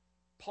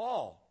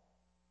 Paul,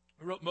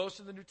 who wrote most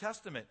of the New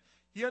Testament,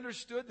 he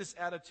understood this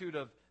attitude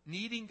of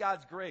needing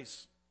God's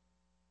grace,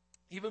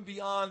 even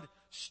beyond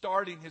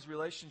starting his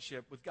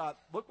relationship with God.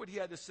 Look what he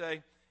had to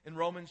say in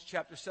Romans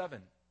chapter 7.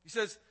 He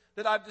says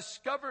that I've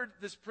discovered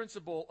this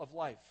principle of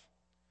life,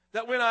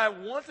 that when I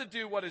want to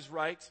do what is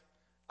right,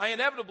 I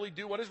inevitably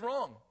do what is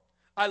wrong.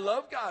 I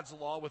love God's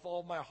law with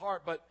all my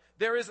heart, but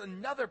there is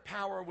another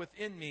power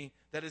within me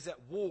that is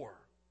at war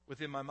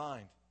within my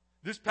mind.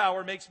 This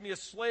power makes me a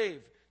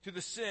slave to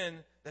the sin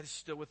that is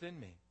still within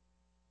me.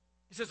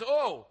 He says,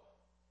 oh,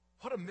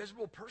 what a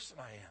miserable person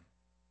I am.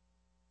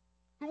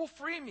 Who will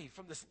free me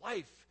from this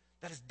life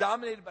that is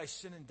dominated by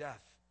sin and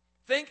death?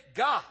 Thank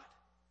God.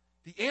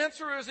 The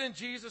answer is in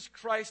Jesus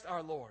Christ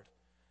our Lord.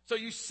 So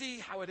you see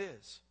how it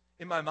is.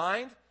 In my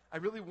mind, I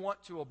really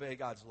want to obey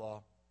God's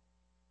law.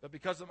 But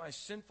because of my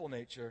sinful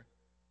nature,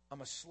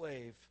 I'm a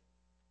slave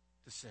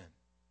to sin.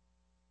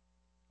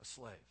 A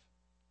slave.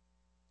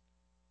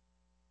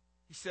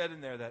 He said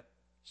in there that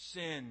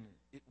sin,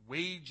 it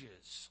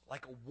wages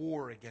like a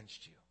war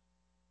against you.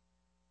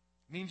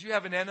 It means you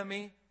have an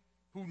enemy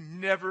who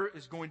never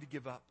is going to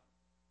give up.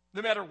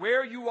 No matter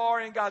where you are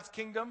in God's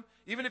kingdom,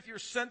 even if you're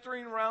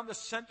centering around the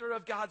center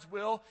of God's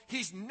will,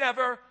 he's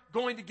never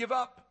going to give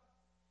up.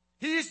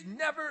 He's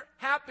never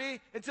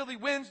happy until he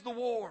wins the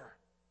war.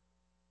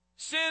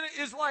 Sin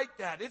is like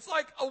that. It's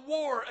like a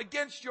war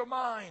against your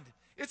mind.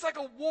 It's like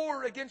a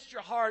war against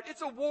your heart.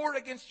 It's a war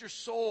against your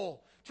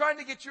soul. Trying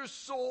to get your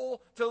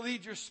soul to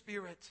lead your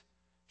spirit.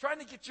 Trying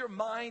to get your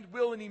mind,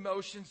 will, and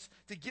emotions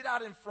to get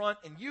out in front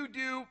and you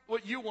do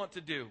what you want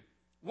to do.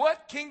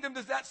 What kingdom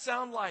does that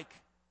sound like?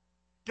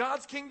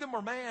 God's kingdom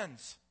or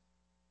man's?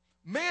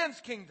 Man's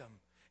kingdom.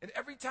 And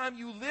every time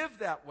you live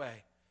that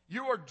way,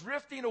 you are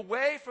drifting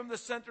away from the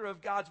center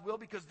of God's will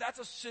because that's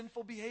a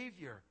sinful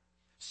behavior.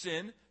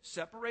 Sin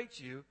separates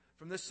you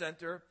from the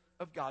center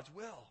of God's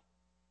will.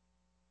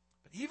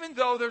 But even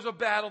though there's a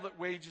battle that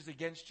wages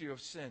against you of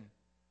sin,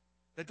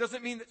 that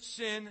doesn't mean that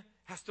sin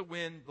has to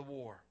win the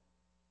war.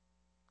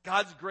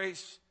 God's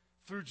grace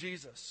through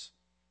Jesus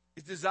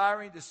is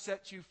desiring to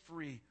set you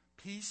free,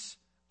 piece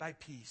by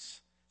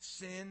piece,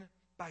 sin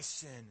by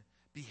sin,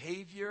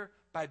 behavior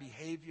by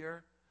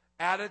behavior,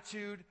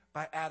 attitude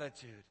by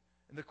attitude.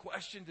 And the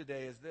question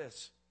today is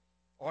this: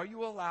 are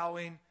you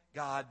allowing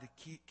God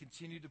to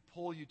continue to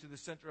pull you to the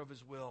center of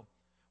his will,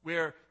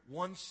 where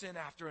one sin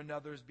after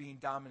another is being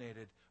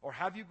dominated? Or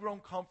have you grown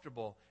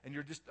comfortable and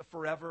you're just a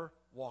forever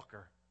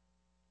walker?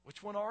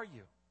 Which one are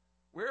you?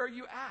 Where are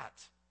you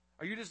at?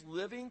 Are you just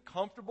living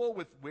comfortable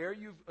with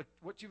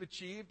what you've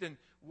achieved and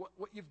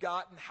what you've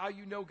got and how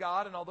you know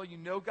God? And although you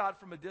know God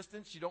from a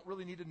distance, you don't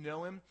really need to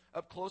know him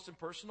up close and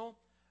personal?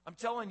 I'm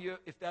telling you,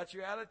 if that's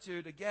your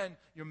attitude, again,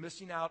 you're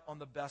missing out on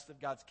the best of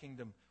God's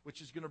kingdom,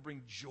 which is going to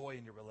bring joy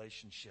in your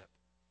relationship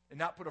and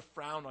not put a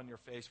frown on your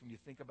face when you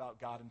think about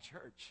God and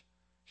church.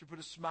 It should put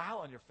a smile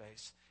on your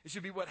face. It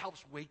should be what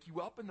helps wake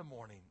you up in the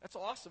morning. That's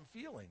an awesome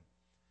feeling.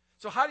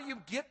 So how do you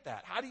get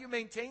that? How do you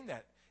maintain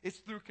that? It's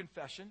through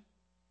confession.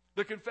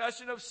 The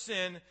confession of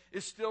sin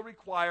is still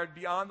required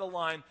beyond the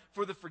line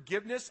for the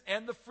forgiveness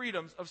and the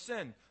freedoms of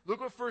sin. Look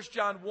what 1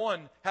 John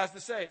 1 has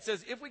to say. It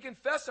says, if we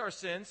confess our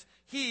sins,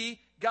 he,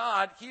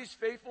 God, he is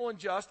faithful and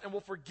just and will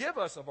forgive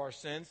us of our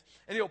sins,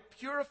 and he'll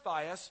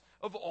purify us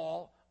of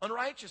all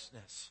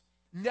unrighteousness.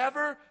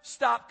 Never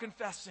stop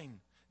confessing.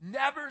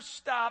 Never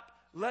stop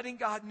letting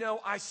God know,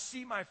 I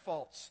see my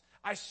faults.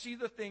 I see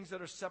the things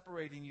that are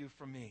separating you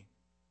from me.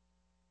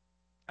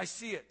 I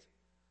see it.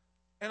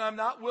 And I'm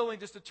not willing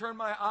just to turn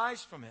my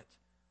eyes from it,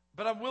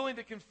 but I'm willing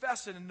to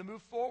confess it and to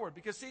move forward.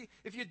 Because see,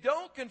 if you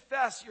don't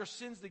confess your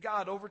sins to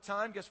God over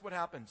time, guess what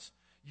happens?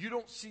 You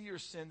don't see your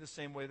sin the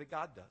same way that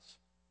God does.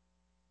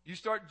 You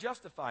start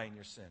justifying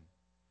your sin.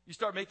 You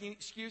start making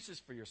excuses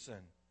for your sin.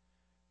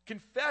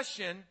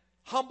 Confession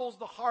humbles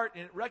the heart,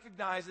 and it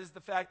recognizes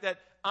the fact that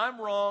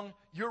I'm wrong,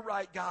 you're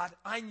right, God,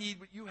 I need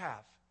what you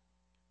have.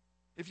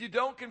 If you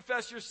don't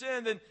confess your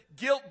sin, then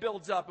guilt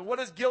builds up. And what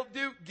does guilt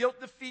do?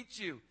 Guilt defeats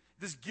you.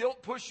 Does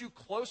guilt push you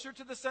closer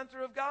to the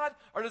center of God,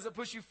 or does it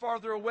push you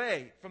farther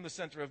away from the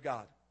center of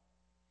God?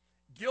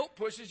 Guilt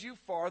pushes you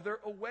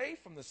farther away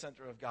from the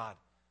center of God.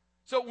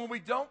 So when we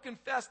don't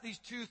confess, these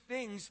two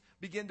things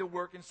begin to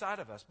work inside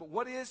of us. But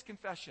what is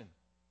confession?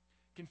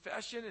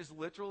 Confession is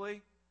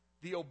literally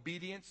the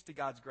obedience to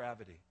God's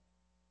gravity.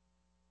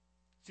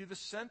 See, the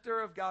center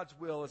of God's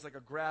will is like a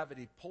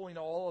gravity pulling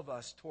all of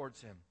us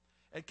towards him.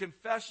 And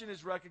confession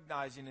is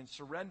recognizing and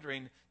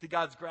surrendering to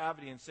God's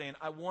gravity and saying,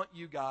 I want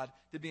you, God,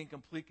 to be in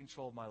complete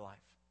control of my life.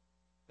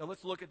 Now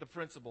let's look at the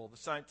principle, the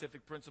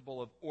scientific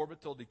principle of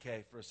orbital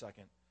decay for a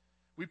second.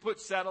 We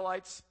put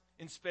satellites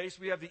in space.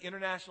 We have the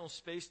International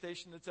Space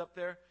Station that's up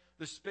there.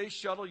 The space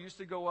shuttle used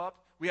to go up.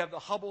 We have the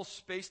Hubble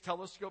Space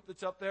Telescope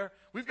that's up there.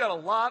 We've got a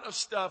lot of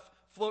stuff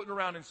floating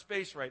around in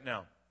space right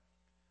now.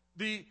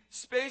 The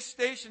space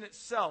station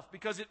itself,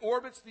 because it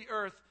orbits the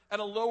Earth at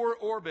a lower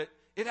orbit,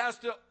 it has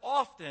to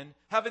often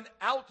have an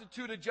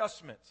altitude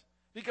adjustment,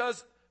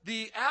 because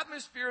the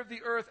atmosphere of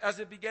the Earth, as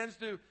it begins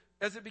to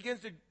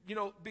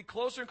be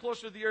closer and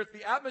closer to the Earth,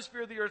 the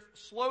atmosphere of the Earth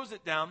slows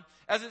it down.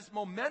 As its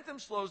momentum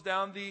slows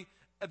down,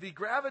 the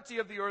gravity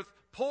of the Earth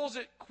pulls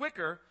it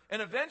quicker,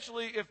 and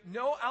eventually, if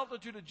no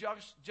altitude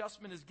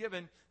adjustment is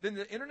given, then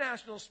the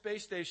International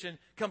Space Station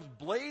comes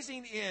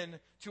blazing in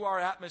to our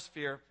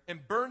atmosphere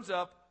and burns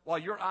up while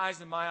your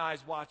eyes and my eyes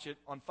watch it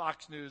on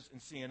Fox News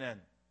and CNN.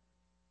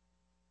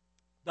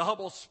 The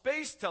Hubble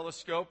Space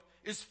Telescope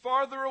is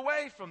farther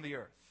away from the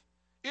Earth.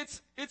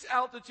 Its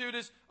altitude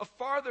is a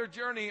farther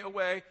journey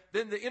away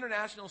than the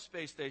International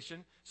Space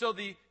Station, so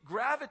the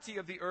gravity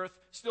of the Earth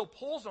still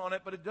pulls on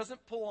it, but it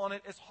doesn't pull on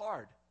it as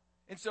hard.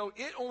 And so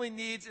it only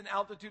needs an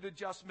altitude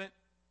adjustment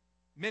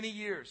many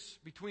years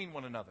between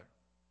one another.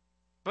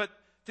 But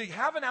to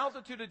have an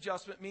altitude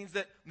adjustment means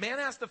that man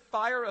has to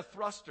fire a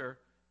thruster,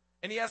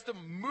 and he has to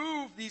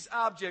move these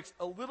objects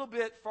a little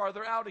bit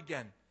farther out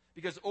again.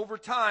 Because over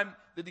time,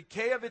 the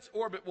decay of its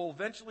orbit will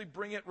eventually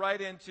bring it right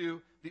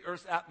into the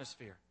Earth's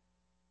atmosphere.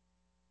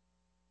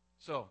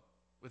 So,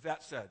 with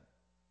that said,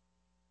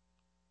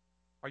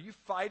 are you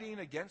fighting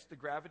against the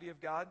gravity of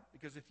God?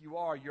 Because if you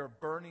are, you're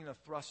burning a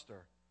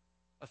thruster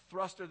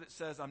that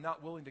says, I'm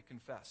not willing to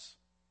confess.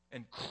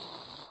 And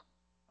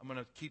I'm going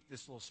to keep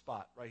this little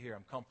spot right here.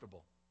 I'm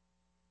comfortable.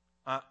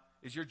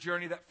 Is your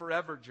journey that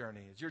forever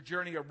journey? Is your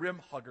journey a rim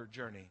hugger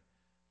journey?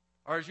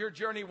 Or is your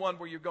journey one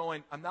where you're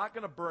going, I'm not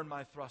going to burn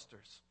my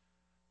thrusters.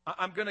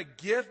 I'm going to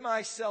give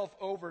myself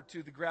over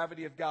to the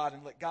gravity of God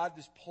and let God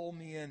just pull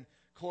me in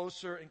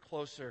closer and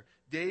closer,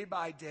 day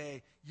by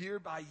day, year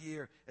by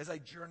year, as I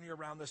journey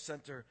around the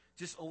center,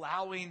 just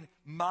allowing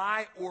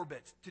my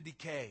orbit to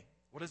decay.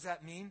 What does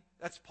that mean?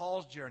 That's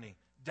Paul's journey.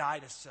 Die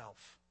to self.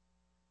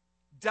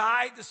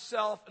 Die to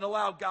self and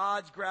allow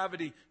God's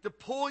gravity to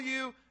pull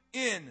you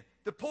in,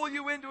 to pull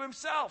you into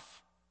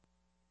himself.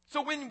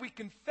 So when we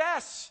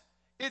confess,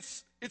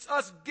 it's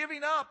us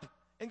giving up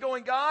and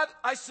going, God,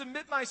 I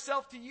submit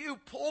myself to you.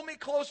 Pull me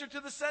closer to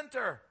the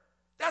center.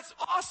 That's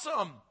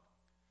awesome.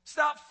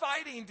 Stop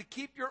fighting to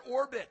keep your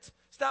orbit.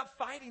 Stop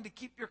fighting to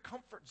keep your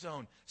comfort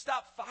zone.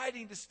 Stop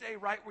fighting to stay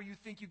right where you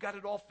think you got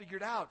it all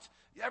figured out.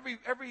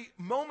 Every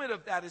moment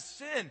of that is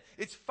sin.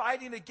 It's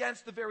fighting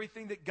against the very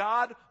thing that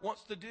God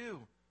wants to do.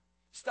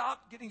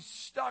 Stop getting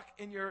stuck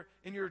in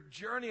your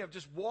journey of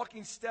just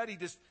walking steady,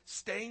 just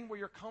staying where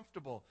you're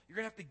comfortable. You're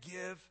going to have to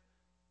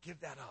give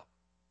that up.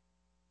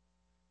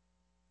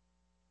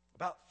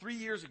 About 3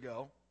 years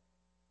ago,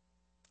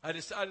 I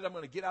decided I'm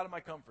going to get out of my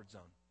comfort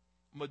zone.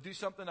 I'm going to do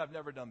something I've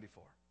never done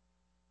before.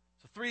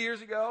 So 3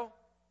 years ago,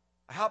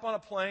 I hop on a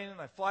plane and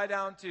I fly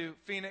down to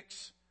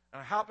Phoenix,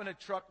 and I hop in a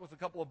truck with a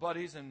couple of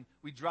buddies, and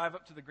we drive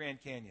up to the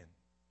Grand Canyon.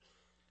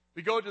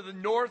 We go to the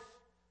north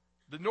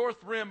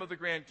rim of the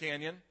Grand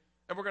Canyon,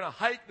 and we're going to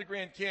hike the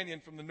Grand Canyon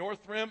from the north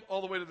rim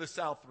all the way to the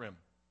south rim.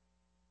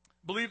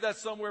 I believe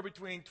that's somewhere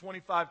between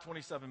 25,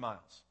 27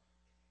 miles.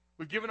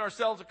 We've given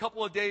ourselves a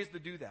couple of days to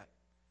do that.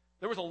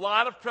 There was a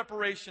lot of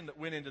preparation that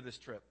went into this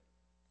trip.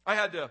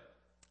 I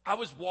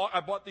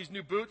bought these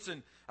new boots,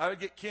 and I would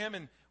get Kim,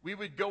 and we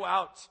would go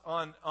out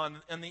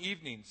in the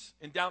evenings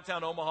in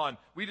downtown Omaha, and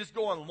we just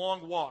go on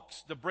long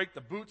walks to break the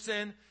boots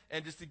in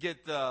and just to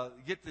get the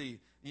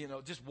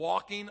just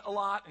walking a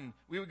lot. And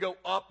we would go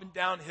up and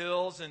down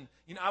hills, and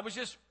I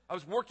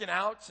was working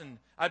out, and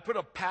I'd put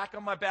a pack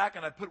on my back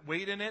and I'd put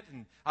weight in it,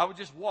 and I would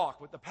just walk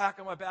with the pack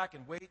on my back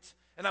and weight.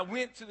 And I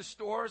went to the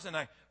stores, and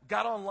I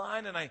got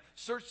online, and I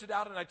searched it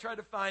out, and I tried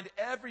to find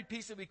every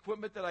piece of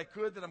equipment that I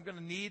could that I'm going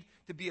to need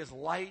to be as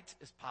light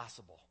as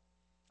possible.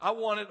 I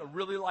wanted a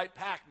really light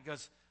pack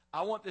because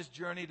I want this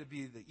journey to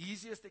be the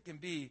easiest it can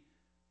be,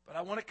 but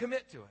I want to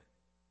commit to it.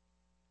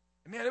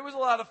 And man, it was a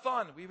lot of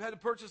fun. We've had to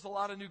purchase a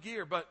lot of new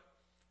gear, but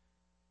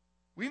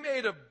we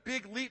made a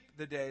big leap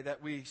the day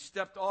that we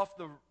stepped off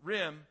the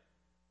rim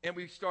and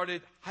we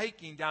started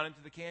hiking down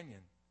into the canyon.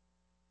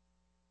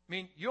 I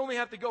mean, you only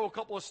have to go a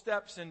couple of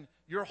steps and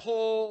your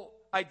whole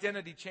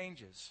identity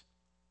changes.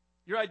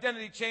 Your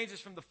identity changes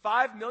from the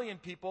 5 million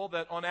people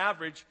that on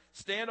average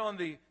stand on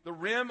the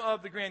rim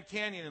of the Grand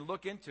Canyon and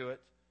look into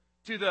it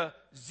to the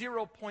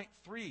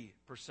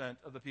 0.3%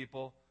 of the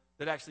people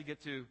that actually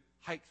get to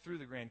hike through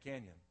the Grand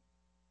Canyon.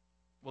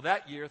 Well,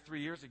 that year,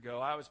 3 years ago,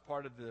 I was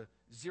part of the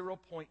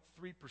 0.3%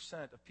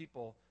 of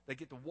people that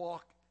get to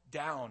walk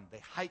down.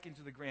 They hike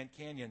into the Grand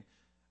Canyon.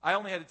 I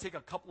only had to take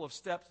a couple of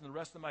steps, and the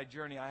rest of my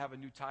journey, I have a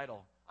new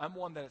title. I'm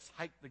one that has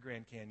hiked the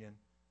Grand Canyon.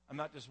 I'm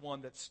not just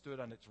one that stood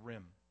on its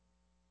rim.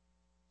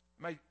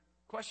 My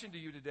question to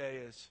you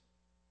today is,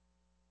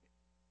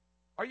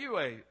 are you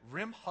a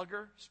rim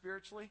hugger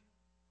spiritually,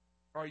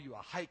 or are you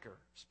a hiker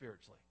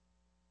spiritually?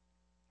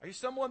 Are you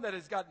someone that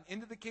has gotten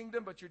into the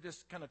kingdom, but you're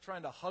just kind of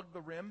trying to hug the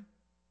rim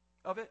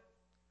of it?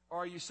 Or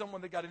are you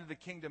someone that got into the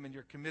kingdom and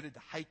you're committed to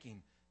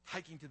hiking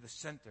to the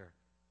center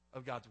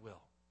of God's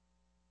will?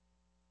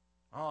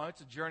 Oh,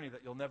 it's a journey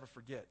that you'll never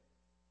forget.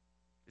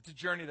 It's a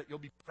journey that you'll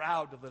be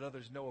proud to let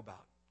others know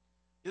about.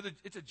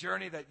 It's a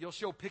journey that you'll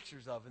show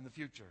pictures of in the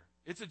future.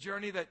 It's a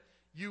journey that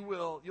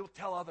you'll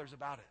tell others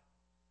about it.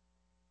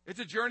 It's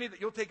a journey that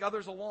you'll take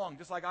others along,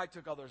 just like I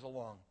took others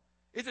along.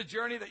 It's a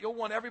journey that you'll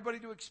want everybody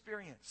to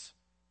experience.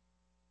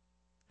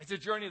 It's a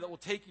journey that will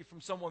take you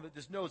from someone that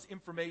just knows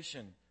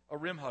information, a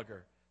rim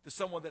hugger, to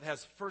someone that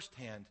has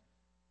firsthand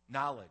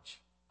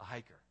knowledge, a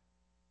hiker.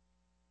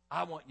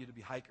 I want you to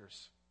be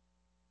hikers.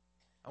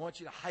 I want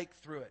you to hike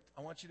through it.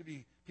 I want you to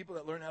be people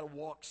that learn how to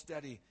walk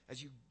steady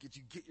as you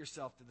get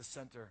yourself to the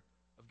center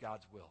of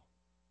God's will.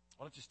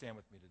 Why don't you stand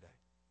with me today?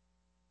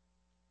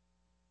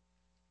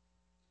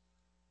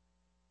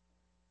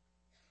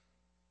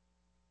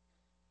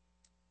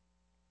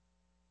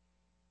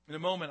 In a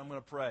moment, I'm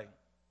going to pray.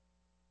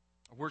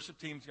 Our worship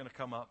team's going to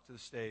come up to the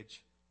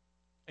stage.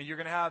 And you're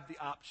going to have the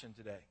option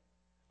today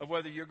of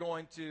whether you're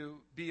going to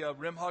be a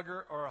rim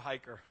hugger or a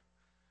hiker.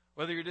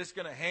 Whether you're just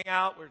going to hang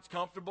out where it's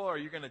comfortable or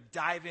you're going to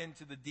dive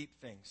into the deep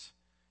things.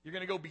 You're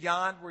going to go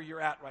beyond where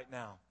you're at right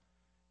now.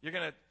 You're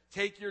going to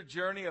take your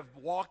journey of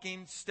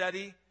walking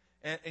steady,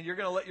 and you're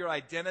going to let your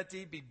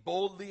identity be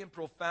boldly and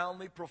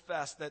profoundly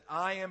professed that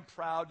I am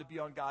proud to be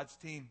on God's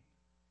team.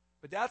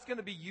 But that's going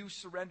to be you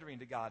surrendering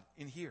to God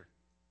in here.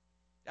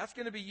 That's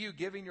going to be you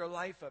giving your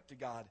life up to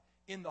God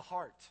in the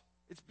heart.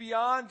 It's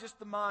beyond just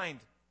the mind.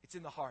 It's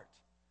in the heart.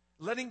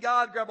 Letting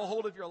God grab a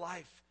hold of your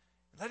life.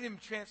 Let Him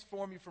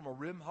transform you from a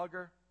rim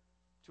hugger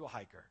to a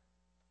hiker.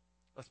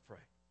 Let's pray.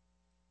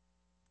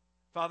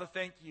 Father,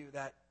 thank you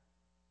that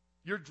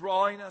you're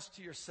drawing us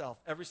to yourself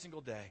every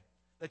single day.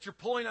 That you're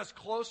pulling us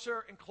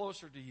closer and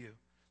closer to you.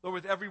 Lord,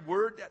 with every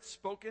word that's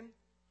spoken.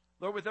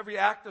 Lord, with every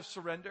act of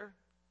surrender.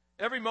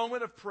 Every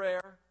moment of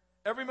prayer.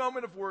 Every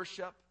moment of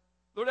worship.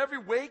 Lord, every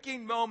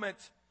waking moment,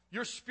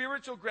 your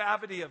spiritual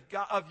gravity of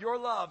God, of your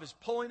love is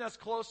pulling us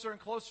closer and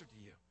closer to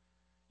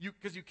you.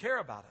 Because you care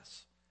about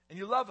us. And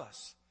you love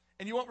us.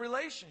 And you want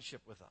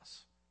relationship with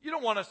us. You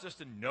don't want us just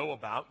to know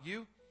about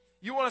you.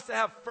 You want us to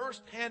have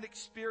firsthand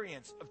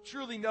experience of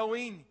truly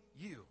knowing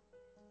you.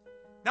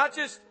 Not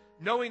just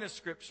knowing a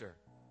scripture,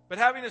 but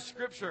having a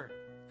scripture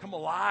come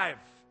alive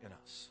in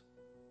us.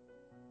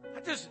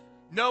 Not just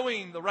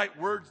knowing the right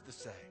words to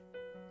say.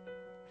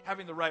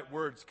 Having the right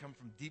words come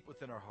from deep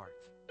within our heart.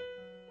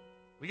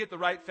 We get the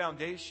right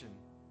foundation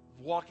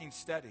of walking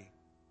steady.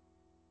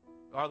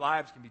 Our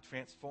lives can be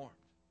transformed.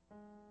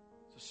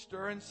 So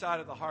stir inside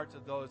of the hearts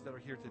of those that are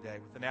here today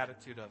with an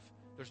attitude of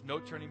there's no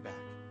turning back.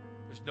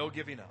 There's no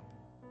giving up.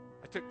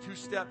 I took 2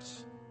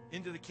 steps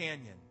into the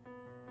canyon,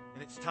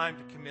 and it's time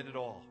to commit it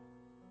all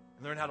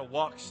and learn how to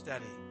walk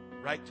steady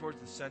right towards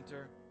the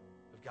center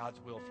of God's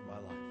will for my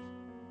life.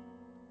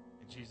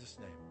 In Jesus'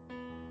 name,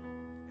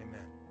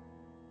 amen.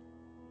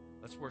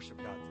 Let's worship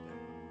God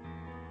today.